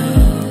my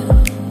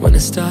head. When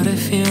it started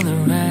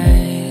feeling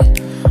right,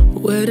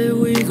 where did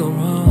we go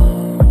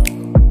wrong?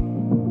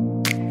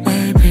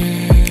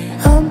 Maybe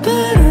I'm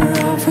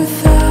better off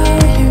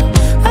without you.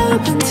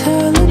 I've been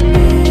telling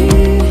me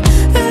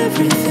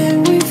everything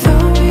we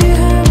thought we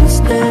had was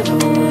never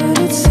what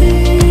it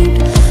seemed.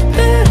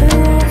 Better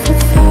off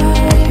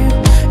without you.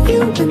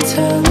 You've been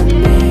telling me.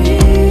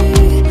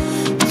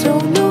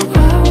 Don't know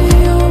why we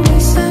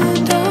always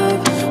end up,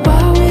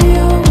 why we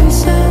always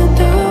end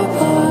up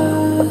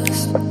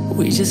lost.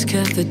 We just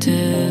kept the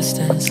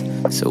distance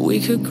so we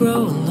could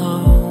grow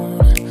alone.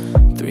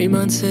 3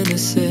 months in the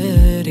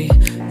city,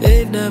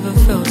 they've never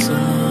felt so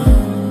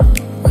long.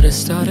 When it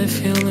started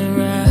feeling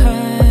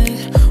right,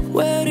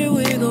 where did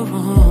we go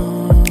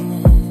wrong?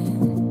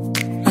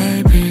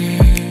 Maybe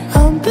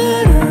I'm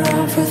better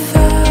off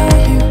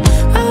without you.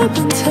 I've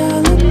been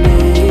telling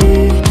me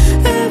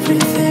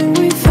everything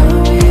we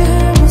thought we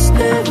had was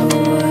never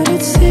what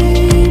it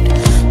seemed.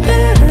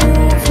 Better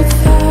off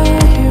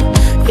without you.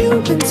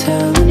 You've been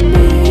telling me.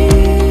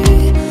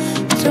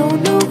 Don't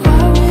know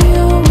why we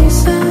always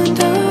end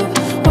up,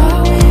 why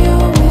we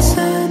always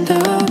end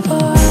up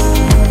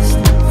lost.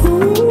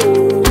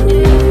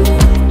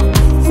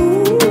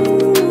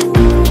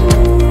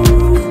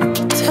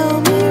 Tell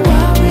me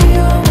why we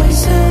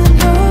always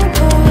end up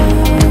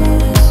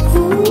lost.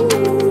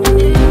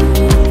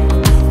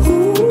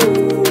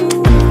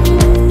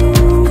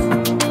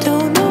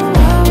 Don't know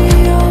why we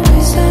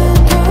always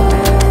end up.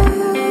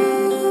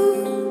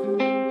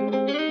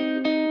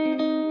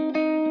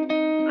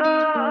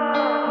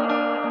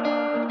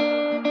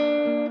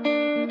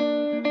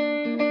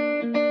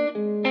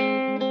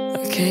 I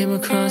came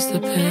across the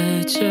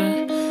picture,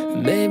 it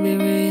made me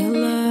realize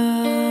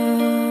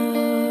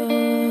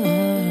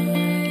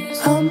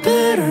I'm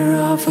better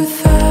off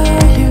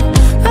without you.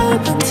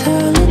 I've been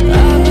telling you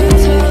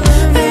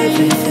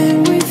everything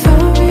we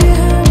thought we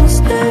had was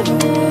never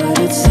what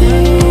it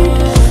seemed.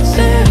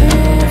 Better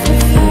off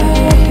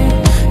without you.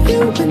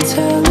 You've been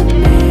telling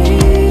me.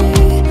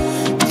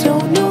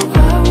 Don't know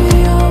why we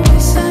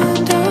always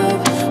end up,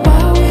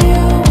 why we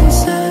always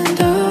end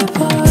up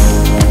lost.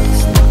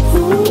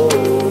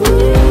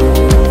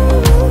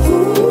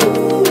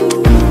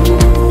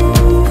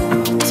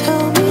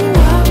 Tell me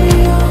why we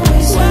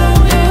always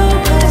end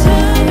up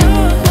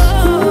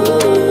lost.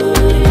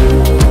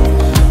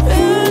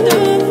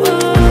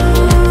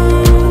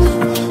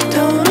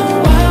 Don't know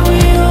why we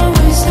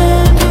always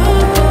end up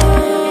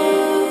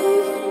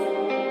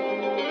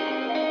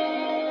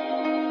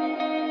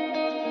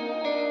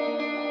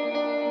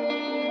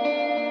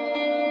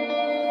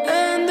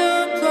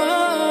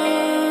lost,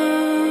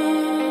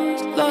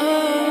 lost.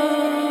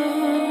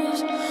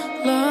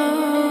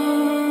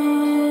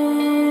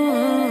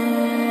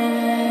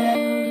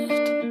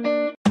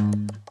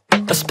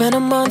 I spent a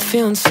month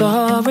feeling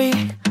sorry,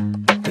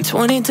 and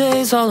 20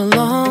 days all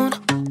alone.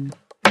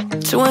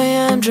 2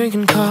 a.m.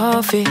 drinking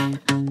coffee,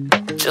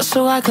 just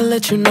so I could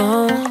let you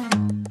know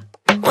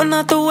we're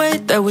not the way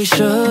that we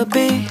should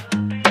be.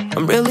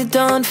 I'm really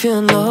done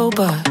feeling low,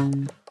 but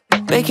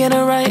making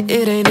it right,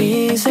 it ain't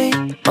easy.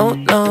 Oh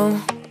no.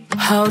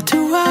 How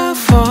do I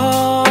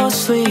fall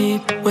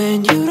asleep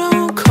when you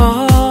don't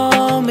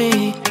call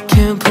me?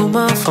 Can't put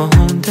my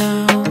phone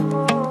down.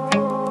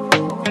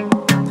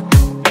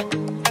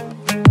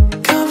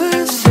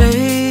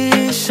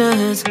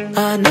 Conversations,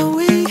 I know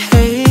we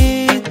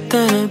hate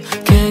them.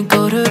 Can't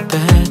go to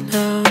bed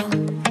now.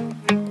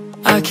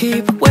 I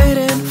keep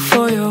waiting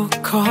for your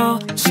call,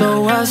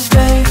 so I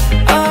stay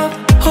up,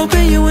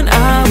 hoping you and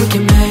we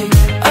can make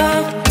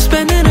up.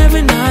 Spending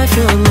every night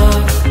feeling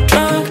love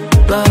drunk,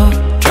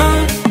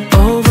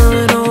 over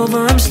and over.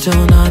 I'm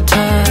still not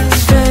tired.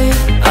 Stay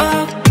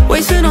up,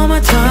 wasting all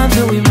my time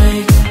till we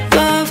make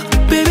love.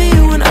 Baby,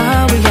 you and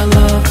we got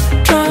love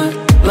drunk,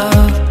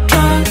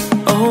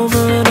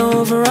 over and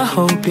over. I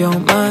hope you're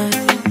mine.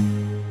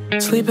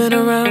 Sleeping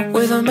around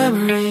with our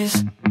memories,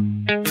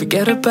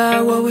 forget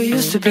about what we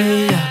used to be.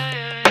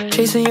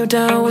 Chasing you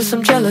down with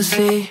some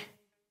jealousy.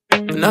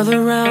 Another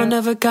round,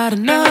 never got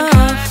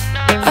enough.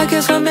 I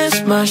guess I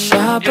missed my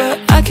shot, but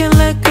I can't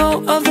let go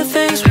of the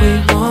things we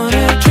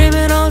wanted.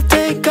 Dreaming all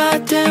day,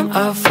 goddamn, I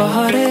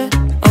fought it.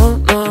 Oh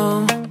no.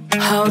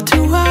 How do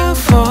I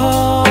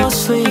fall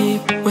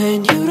asleep when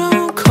you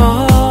don't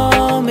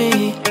call me?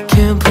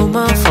 Can't put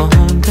my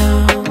phone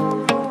down.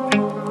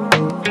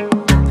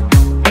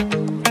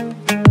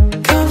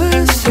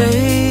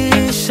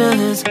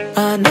 Conversations, I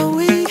know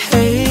we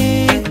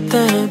hate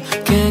them.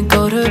 Can't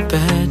go to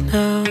bed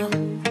now.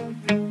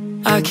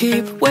 I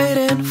keep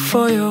waiting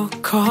for your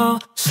call,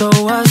 so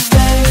I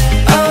stay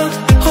up,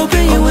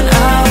 hoping you and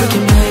we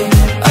can make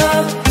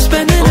up.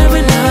 Spending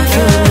every night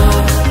feeling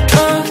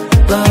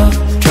love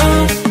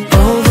drunk,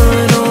 over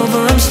and over.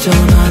 I'm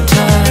still not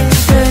tired.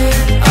 Stay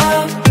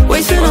up,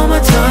 wasting all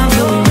my time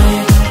till we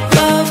make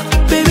love.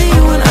 Baby,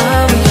 you and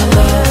we got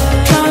love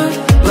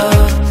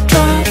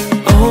drunk,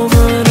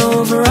 over and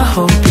over. I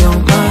hope you're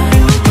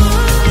mine.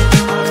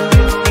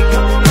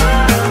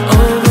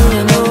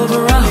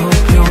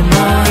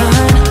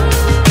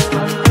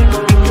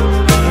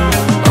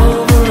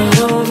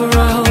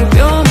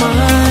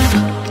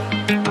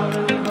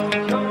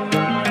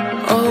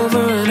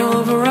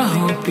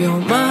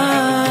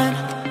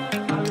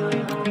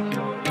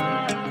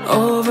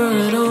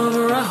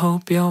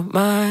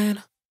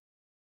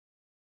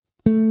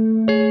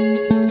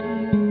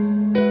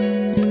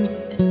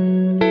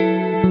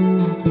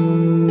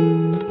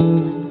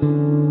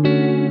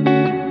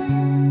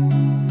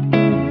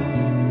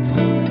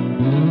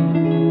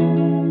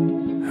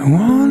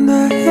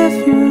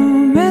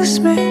 miss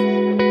me?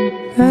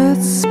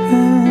 It's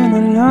been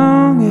a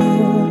long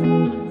year.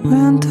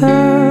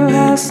 Winter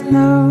has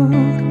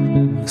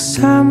snowed,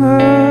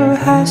 summer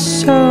has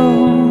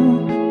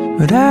shown,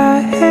 but I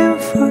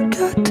ain't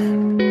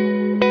forgotten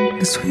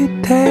the sweet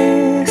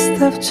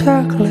taste of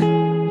chocolate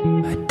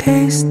I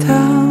taste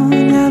on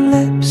your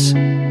lips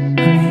when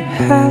we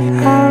had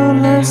our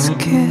last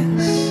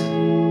kiss.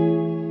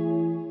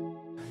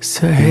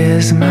 So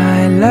here's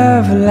my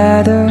love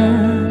letter,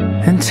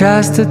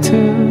 entrusted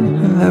to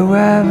the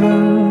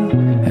weather.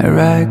 I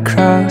ride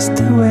across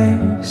the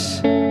waves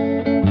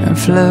and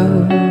flow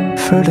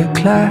through the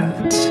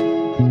clouds.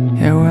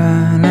 Yeah,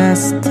 when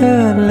it's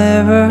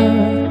delivered,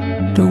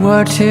 do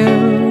what you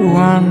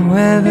want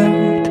with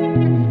it.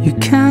 You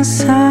can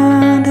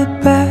send it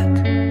back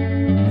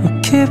or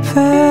keep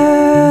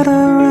it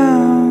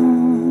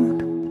around.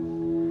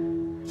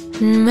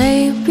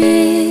 Maybe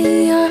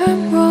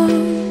I'm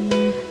wrong,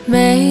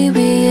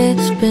 maybe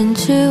it's been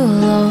too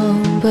long,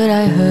 but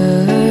I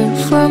heard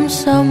from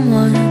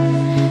someone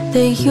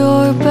that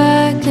you're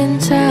back in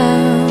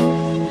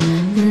town.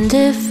 And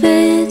if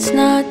it's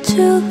not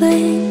too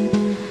late,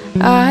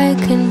 I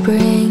can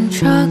bring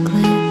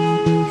chocolate.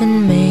 And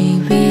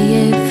maybe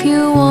if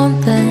you want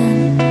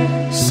them,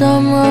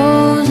 some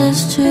roses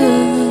too.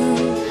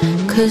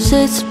 'Cause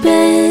it's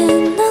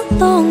been a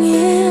long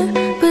year,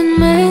 but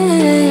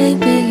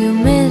maybe you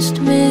missed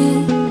me.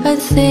 I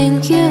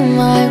think you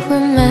might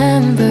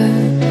remember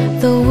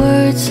the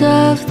words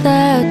of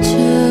that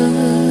tune.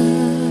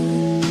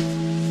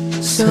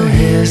 So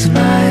here's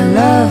my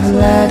love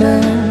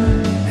letter,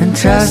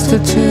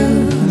 entrusted to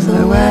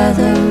the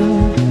weather.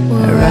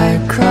 I ride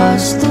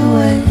across the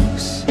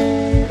waves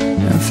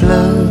and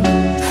flow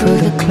through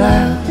the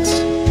clouds.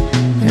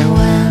 And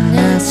when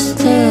it's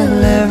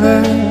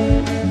delivered,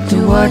 do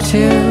what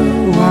you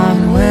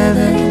want with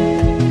it.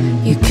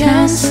 You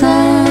can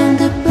send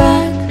it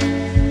back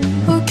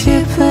or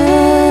keep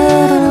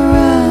it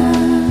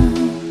around.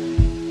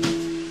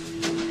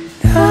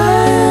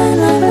 I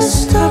never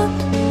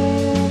stopped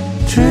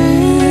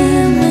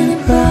dreaming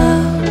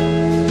about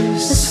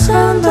the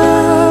sound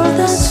of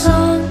the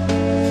song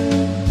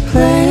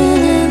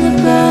playing in the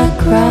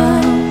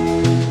background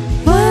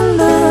when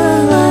the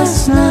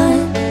last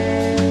night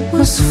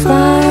was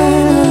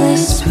finally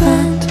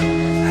spent.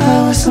 I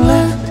was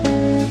left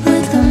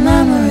with the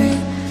memory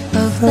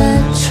of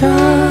that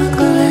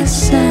chocolate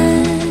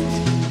scent.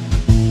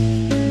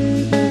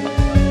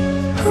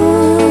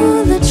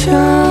 Ooh, the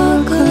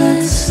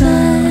chocolate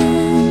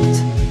scent.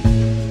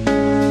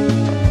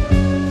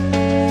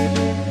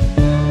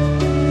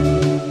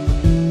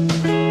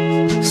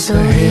 So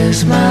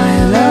here's my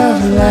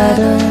love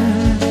letter,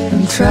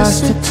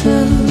 entrusted to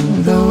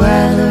the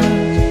weather.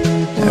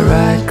 I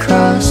ride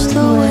across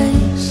the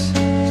waves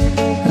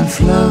and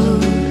flow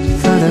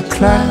through the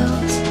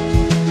clouds.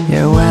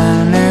 Yeah,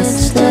 when it's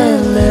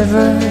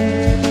delivered,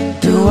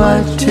 do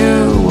what you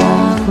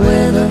want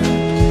with it.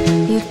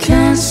 You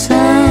can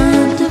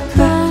send it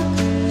back,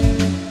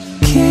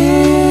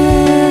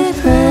 keep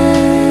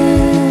it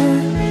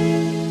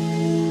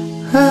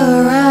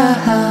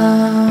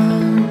around.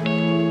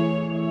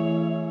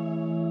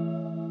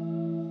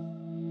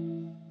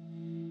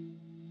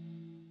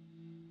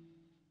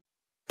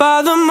 By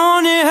the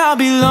morning I'll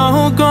be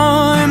long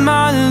gone,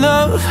 my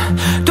love.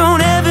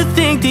 Don't ever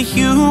think that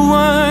you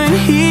weren't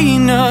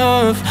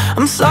enough.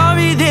 I'm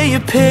sorry that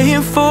you're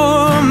paying for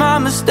my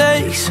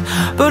mistakes,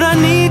 but I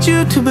need you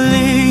to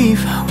believe.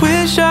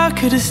 Wish I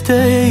could have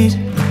stayed.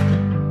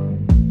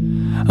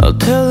 I'll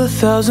tell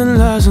 1,000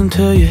 lies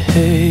until you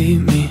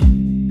hate me,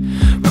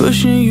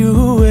 pushing you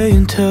away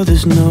until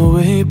there's no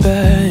way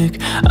back.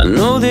 I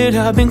know that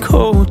I've been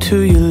cold to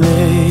you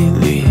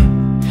lately,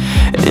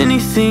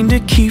 anything to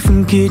keep from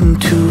getting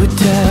too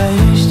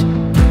attached.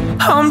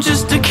 I'm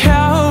just a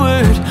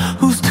coward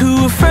who's too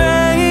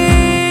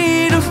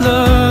afraid of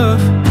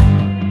love.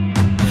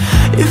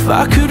 If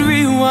I could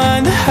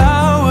rewind the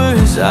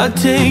hours, I'd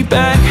take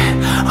back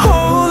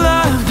all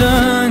I've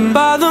done.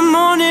 By the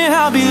morning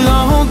I'll be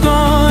long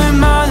gone,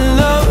 my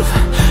love.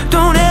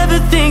 Don't ever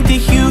think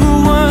that you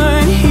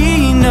weren't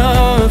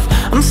enough.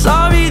 I'm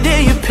sorry that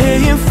you're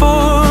paying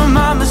for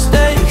my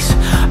mistakes,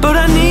 but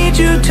I need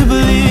you to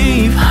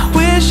believe.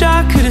 Wish I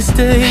could have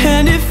stayed.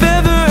 And if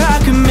ever I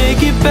could make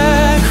it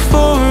back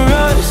for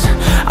us,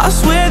 I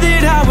swear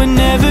that I would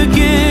never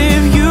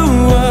give you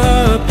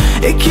up.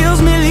 It kills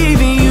me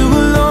leaving you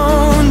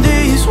alone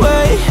this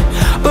way,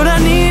 but I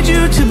need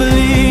you to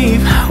believe.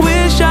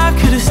 Wish I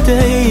could have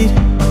stayed.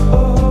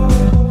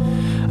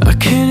 I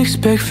can't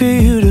expect for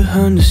you to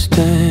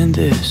understand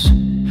this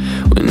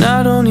when I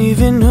don't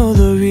even know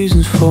the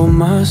reasons for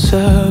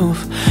myself.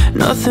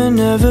 Nothing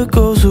ever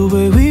goes the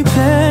way we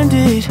planned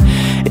it,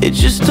 it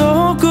just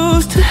all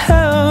goes to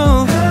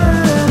hell.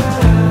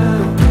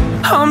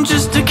 I'm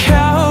just a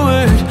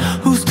coward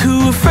who's too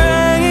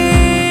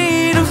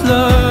afraid of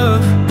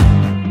love.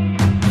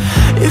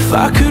 If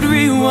I could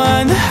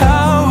rewind the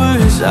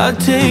hours, I'd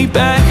take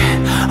back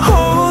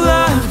all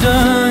I've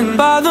done.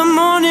 By the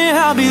morning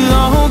I'll be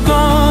long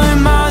gone,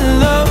 my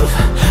love.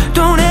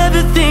 Don't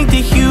ever think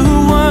that you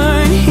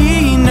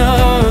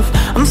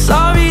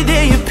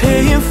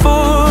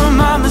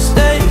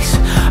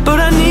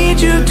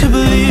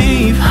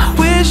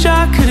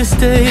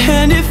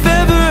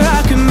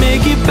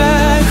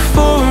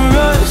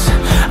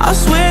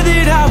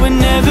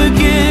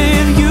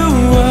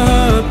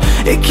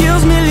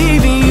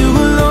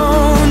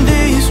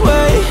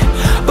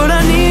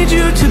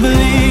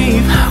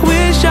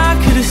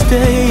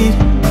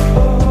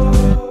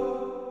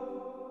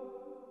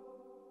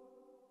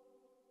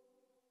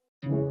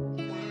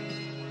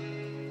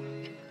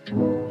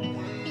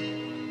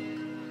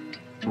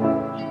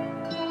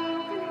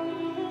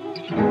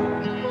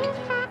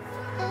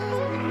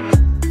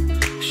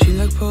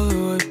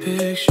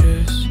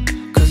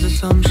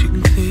something she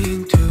can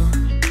cling to.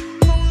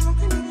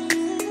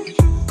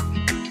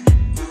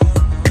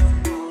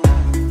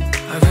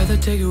 I'd rather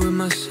take it with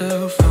my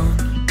cell phone,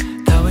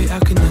 that way I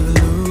can never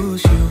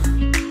lose you.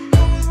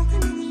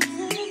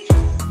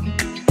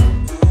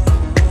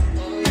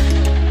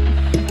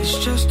 It's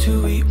just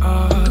who we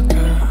are,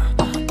 girl,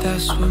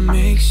 that's what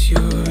makes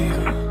you you.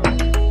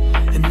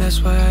 And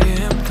that's why I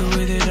am the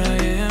way that I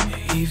am,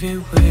 even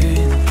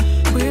when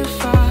we're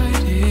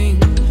fighting.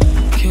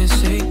 Can't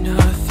say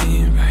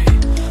nothing right,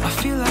 I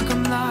feel like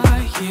I'm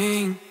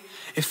lying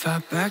if I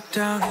back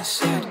down and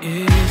said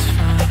it's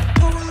fine.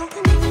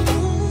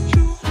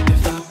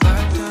 If I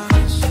back down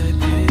and said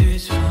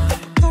it's fine.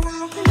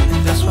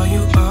 And that's why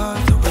you are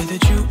the way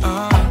that you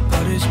are,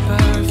 but it's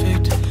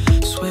perfect.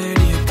 Swear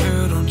to you,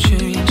 girl, don't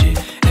change it.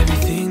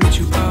 Everything that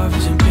you are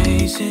is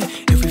amazing.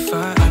 If we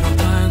fight, I don't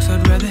mind, 'cause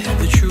I'd rather have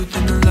the truth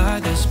than the lie,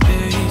 that's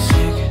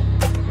basic.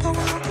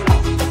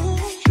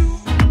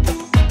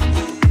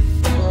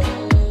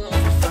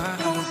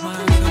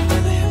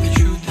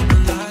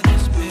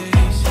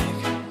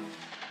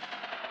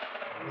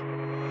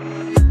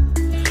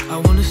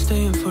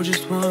 Staying for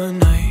just one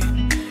night,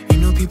 you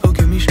know people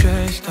get me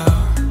stressed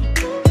out.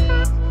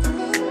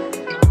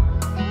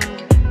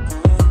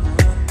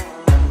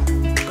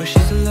 But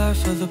she's the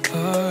life of the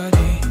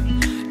party,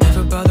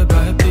 never bothered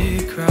by a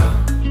big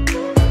crowd.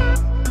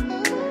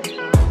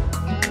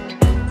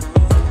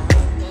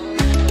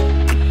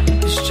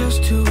 It's just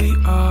who we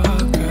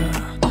are, girl,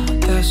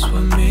 that's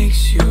what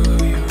makes you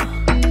you.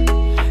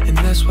 And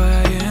that's why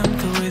I am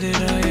the way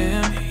that I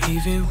am,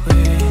 even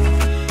when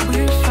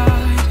we're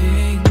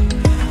fighting.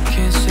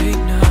 Can't say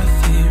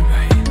nothing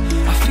right,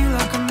 I feel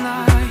like I'm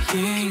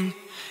lying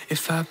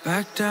if I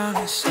back down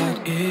and said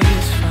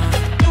it's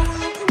fine.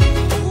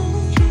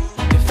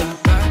 If I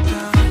back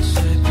down and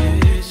said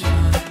it's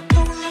fine.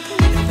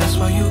 And that's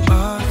why you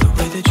are the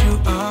way that you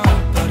are,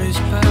 but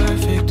it's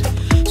perfect.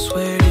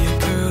 Swear to you,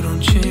 girl,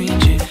 don't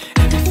change it.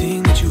 Everything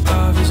that you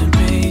are is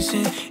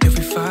amazing. If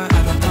we fight,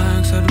 I don't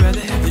mind, 'cause I'd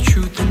rather have the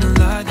truth than the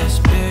lie, that's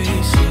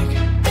basic.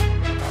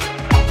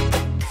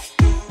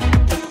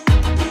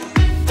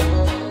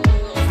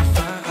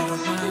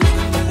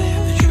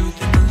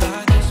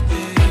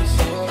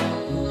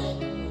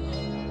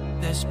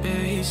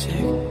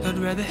 I'd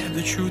rather have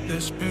the truth,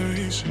 that's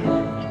basic.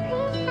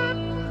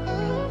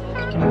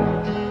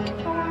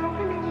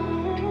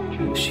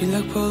 She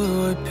like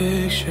Polaroid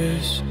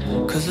pictures,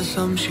 'cause it's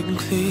something she can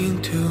cling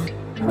to.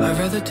 I'd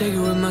rather take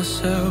it with my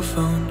cell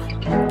phone,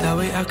 that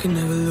way I can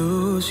never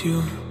lose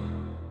you.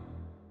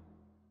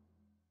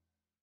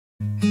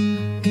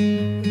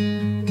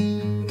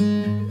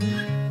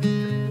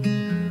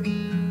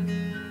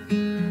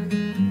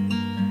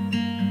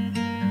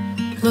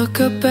 Look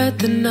up at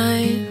the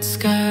night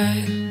sky,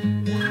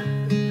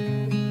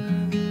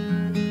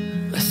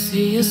 I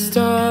see a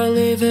star,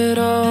 leave it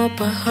all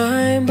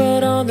behind.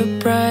 But on the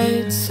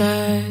bright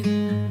side,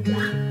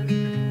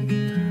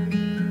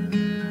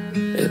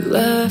 it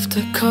left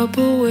a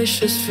couple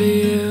wishes for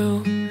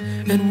you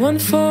and one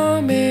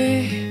for me.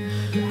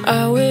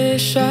 I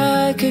wish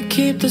I could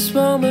keep this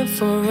moment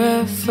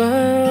forever,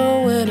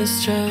 when it's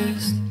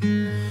just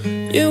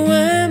you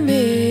and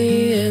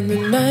me in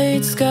the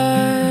night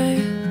sky.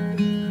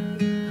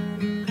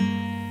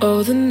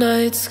 Oh, the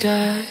night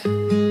sky.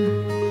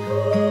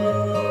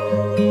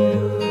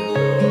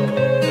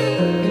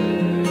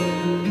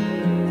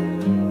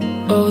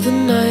 Oh, the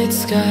night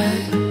sky.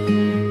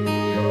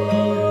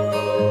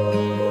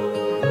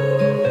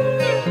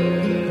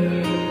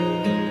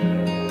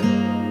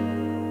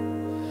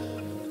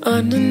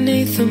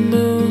 Underneath the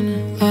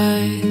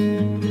moonlight,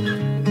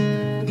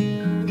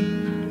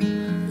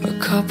 a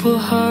couple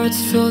hearts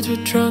filled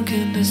with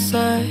drunken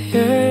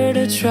desire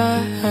to try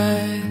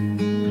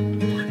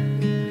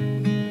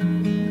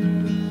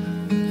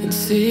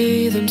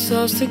see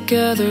themselves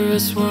together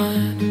as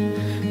one,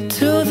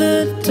 till the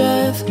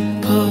death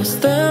pulls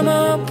them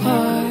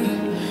apart.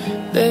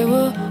 They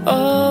will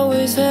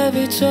always have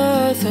each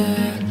other,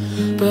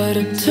 but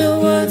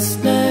until what's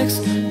next,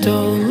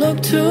 don't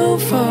look too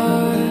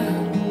far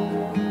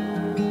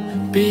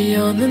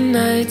beyond the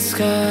night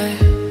sky.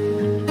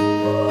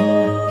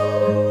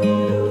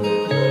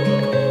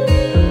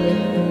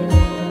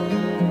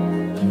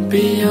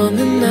 Beyond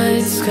the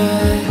night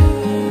sky.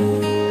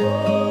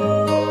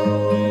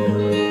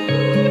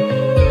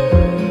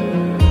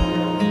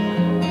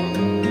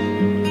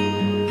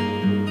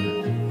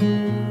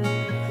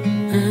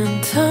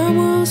 Time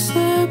will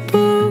slip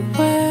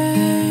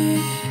away,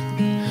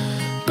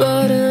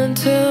 but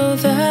until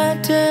that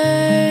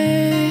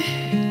day,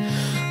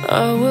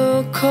 I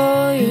will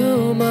call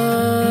you mine.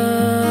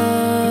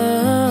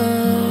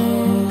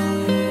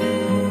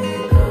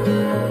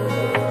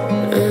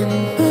 And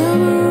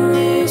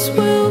memories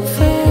will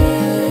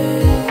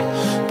fade,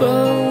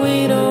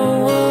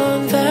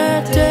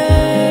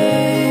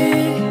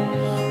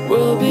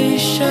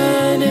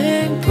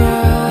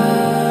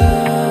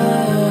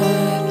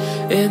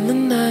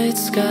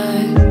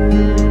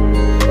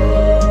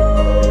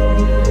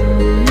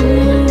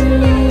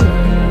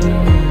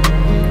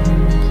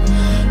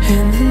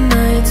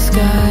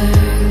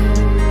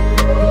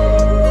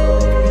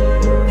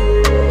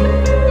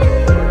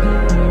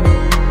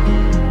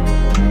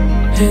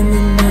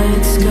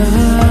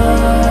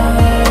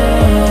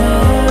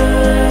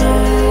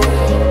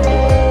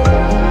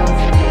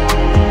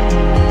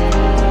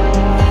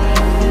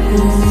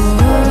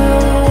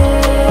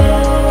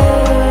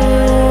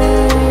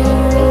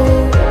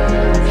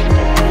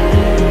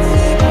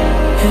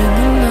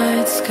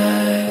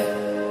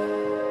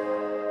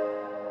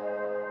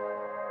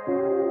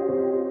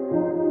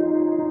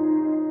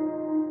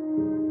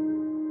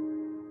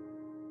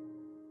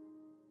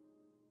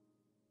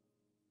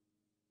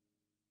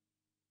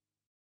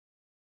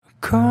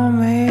 Call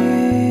me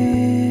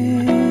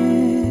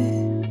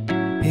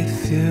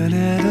if you're a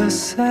little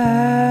sad.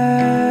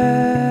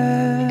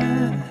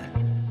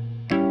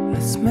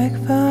 Let's make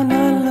the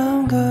night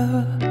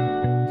longer,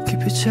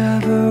 keep each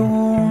other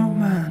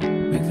warm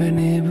and make the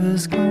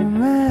neighbors go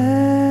mad.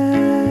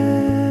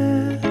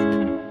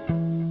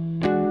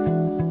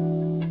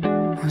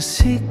 Our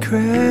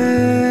secrets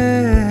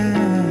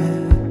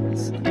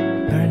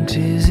aren't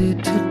easy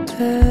to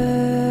tell.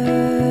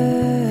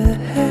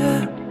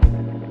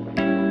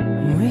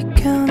 We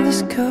can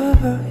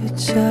discover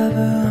each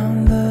other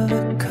under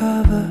the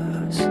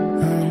covers. I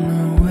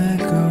know we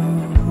go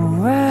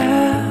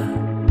well.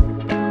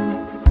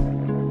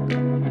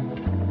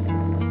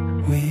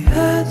 We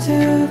had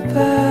to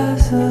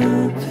pass the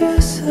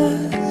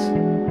pieces.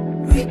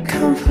 We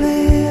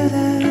complete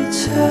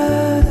each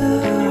other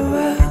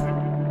well.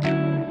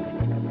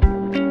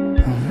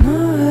 No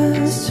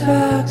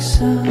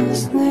instructions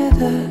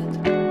needed,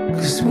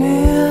 'cause me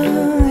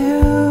and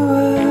you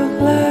work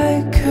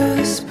like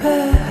a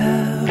spell.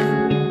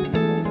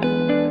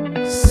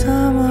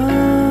 Someone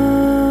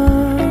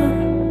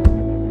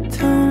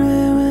told me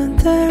when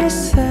they're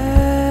sad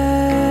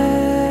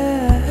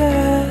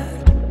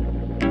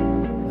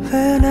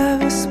they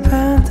never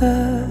spent a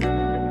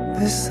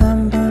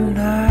December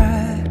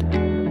night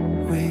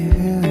with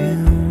you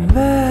in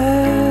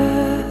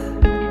bed.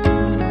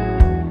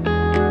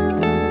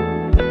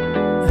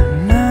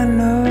 And I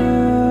know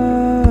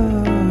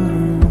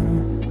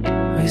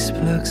these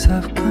blocks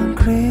of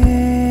concrete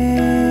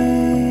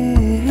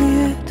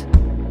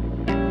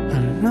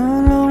are no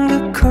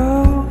longer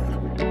cold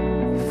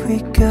if we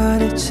got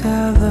each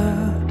other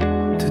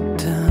to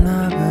turn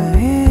up the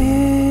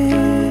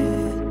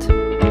heat.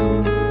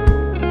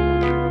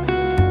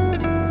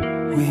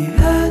 We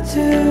had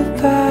to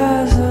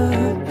pass the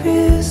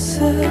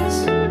pieces.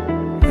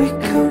 We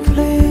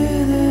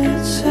complete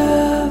each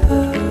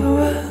other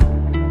well.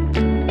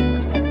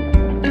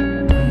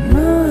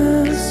 No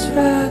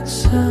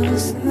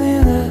instructions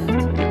needed,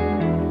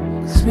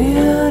 'cause me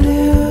and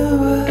you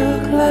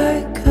work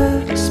like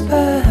a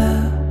spell.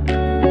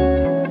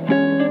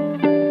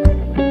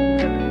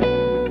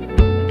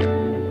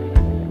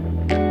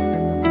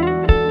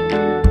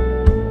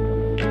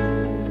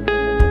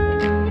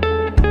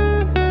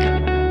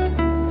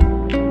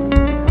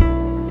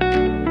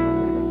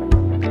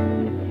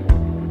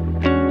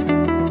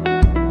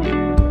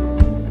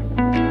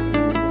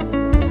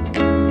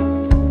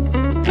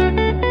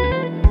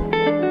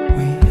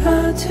 We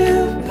had to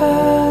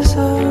pass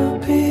our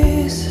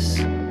pieces.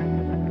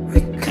 We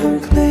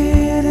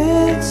complete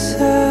each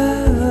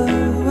other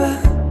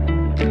well.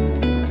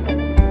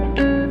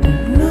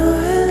 No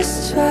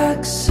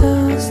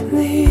instructions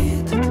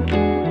needed,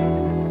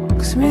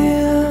 'cause me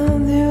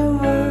and you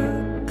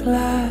work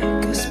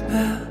like a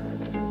spell.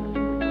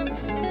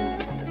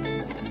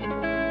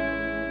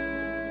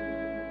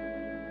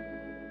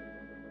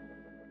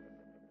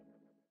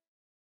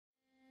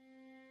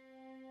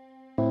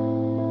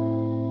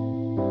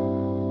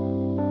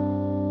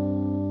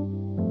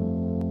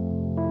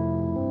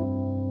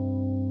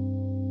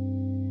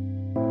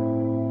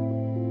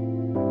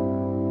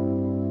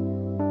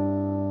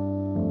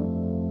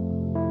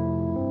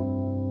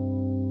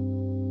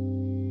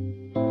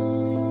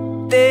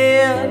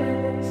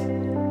 This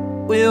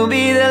will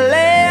be the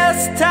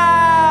last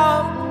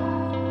time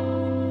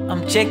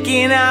I'm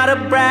checking out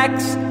of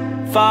bracks,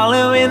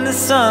 following the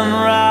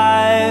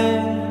sunrise.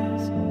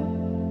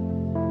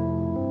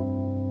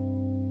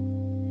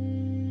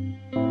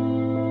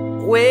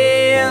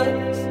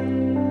 Waves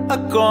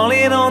are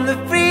calling on the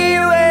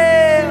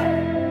freeway,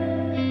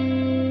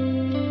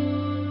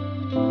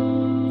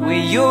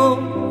 where you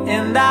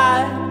and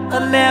I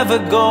are never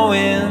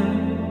going.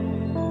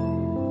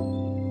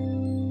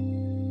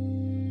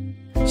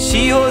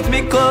 She holds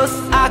me close,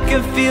 I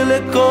can feel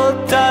a cold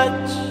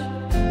touch.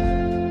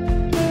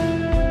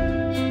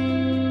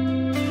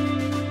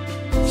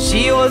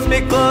 She holds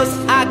me close,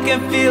 I can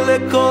feel a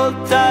cold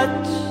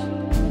touch.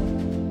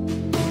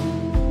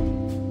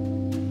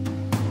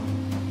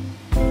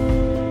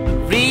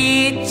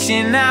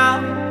 Reaching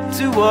out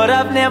to what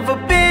I've never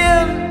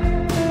been.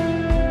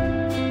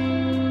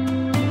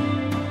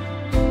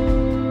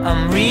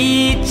 I'm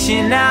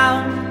reaching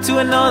out to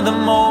another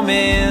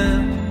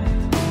moment.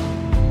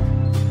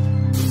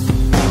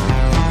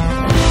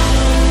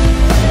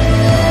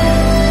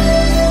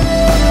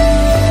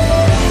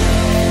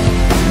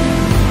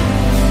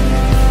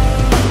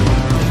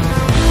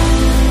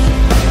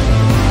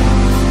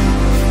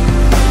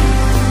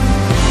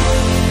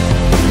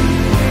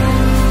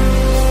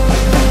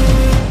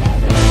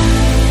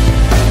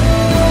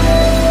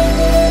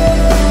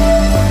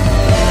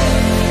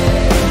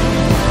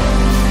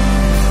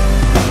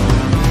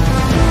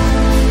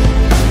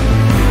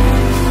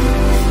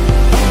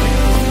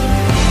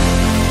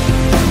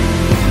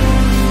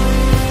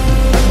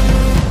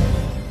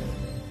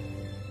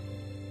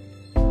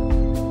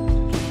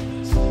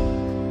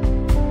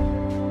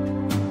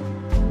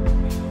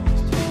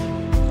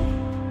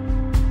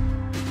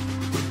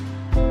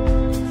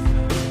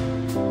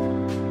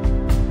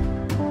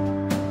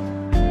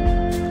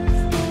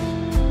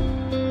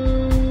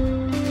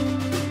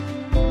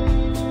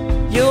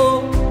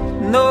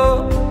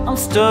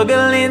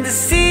 struggling to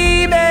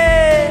see me.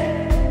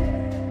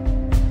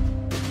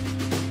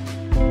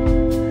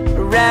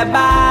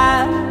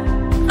 Rabbi,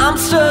 I'm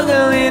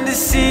struggling to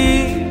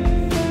see.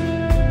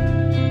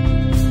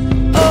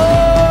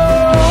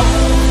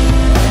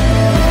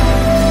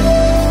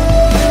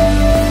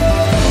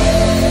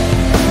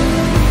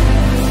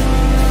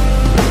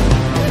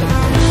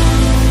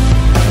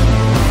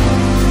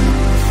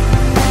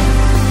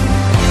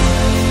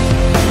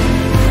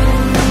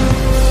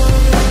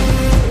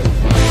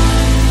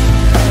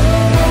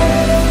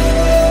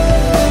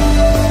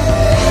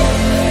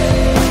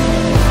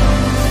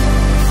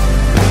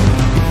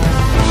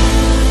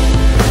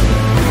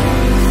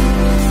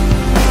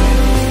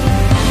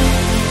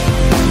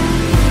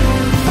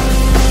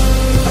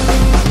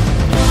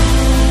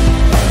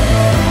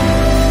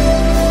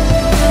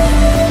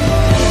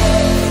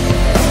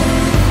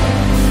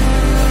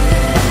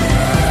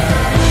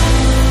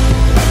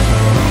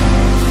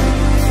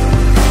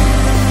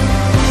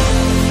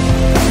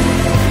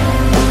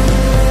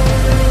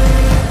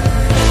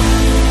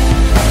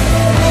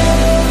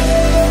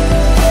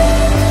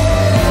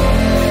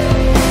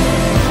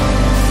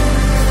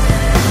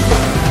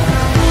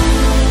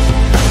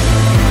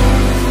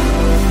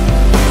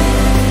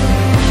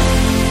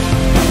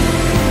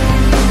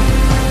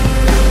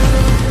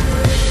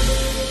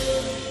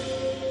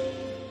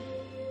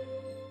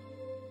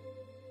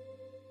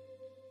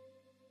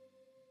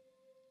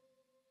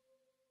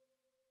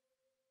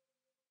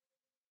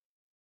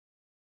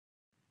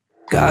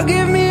 God,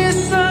 give me a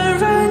sign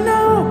right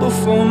now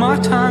before my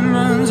time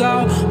runs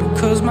out,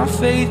 because my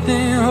faith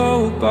and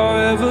hope are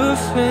ever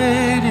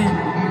fading.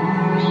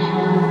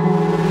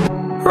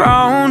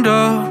 Round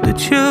up the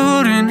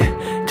children,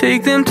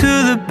 take them to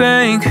the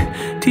bank,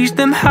 teach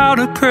them how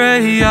to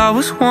pray. I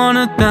was one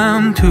of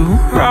them too.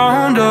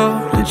 Round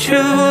up the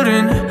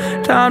children,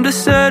 time to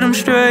set them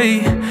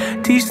straight,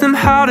 teach them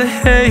how to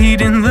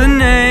hate in the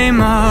name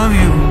of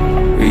you.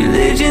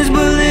 Religion's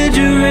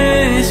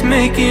belligerence,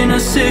 making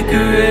us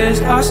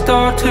cigarettes. I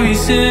start to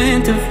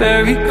resent the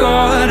very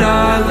God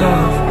I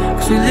love.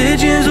 'Cause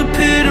religion's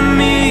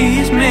epitome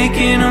is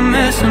making a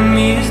mess of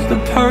me. It's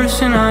the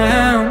person I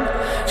am,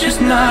 just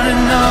not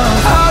enough.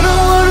 I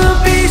don't wanna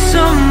be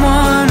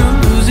someone who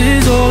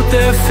loses all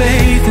their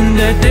faith and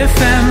that their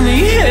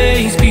family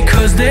hates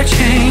because they're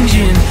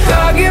changing.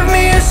 God, give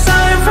me a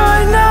sign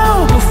right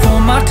now before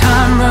my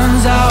time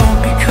runs out,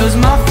 because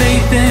my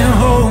faith and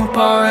hope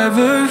are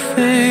ever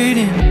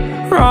fading.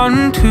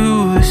 Run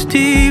to the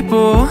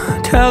steeple,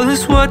 tell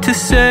us what to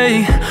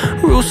say,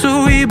 rules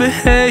so we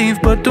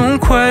behave but don't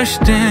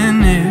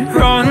question it.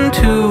 Run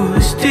to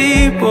the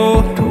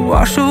steeple to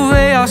wash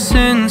away our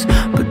sins,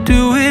 but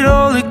do it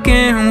all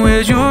again.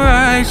 Where's your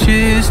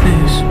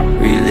righteousness?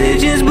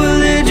 Religion's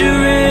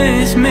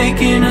belligerence,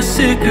 making us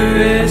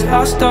cigarettes.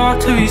 I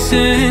start to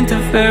resent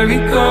the very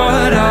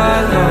God I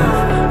love.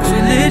 'Cause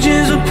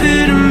religion's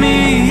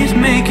epitome is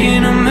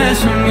making a mess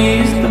of me.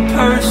 It's the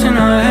person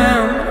I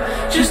am,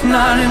 just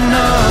not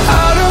enough.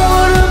 I don't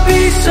wanna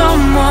be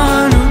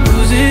someone who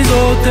loses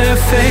all their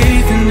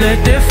faith and that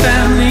their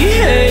family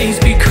hates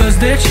because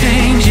they're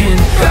changing.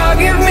 God,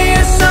 give me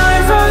a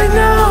sign right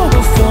now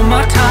before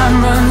my time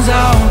runs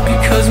out,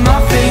 because my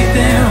faith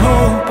and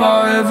hope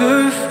are ever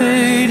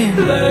fading.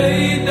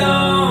 Lay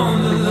down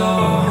the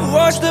law,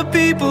 watch the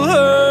people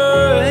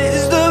hurt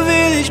as the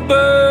village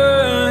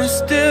burns.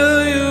 Still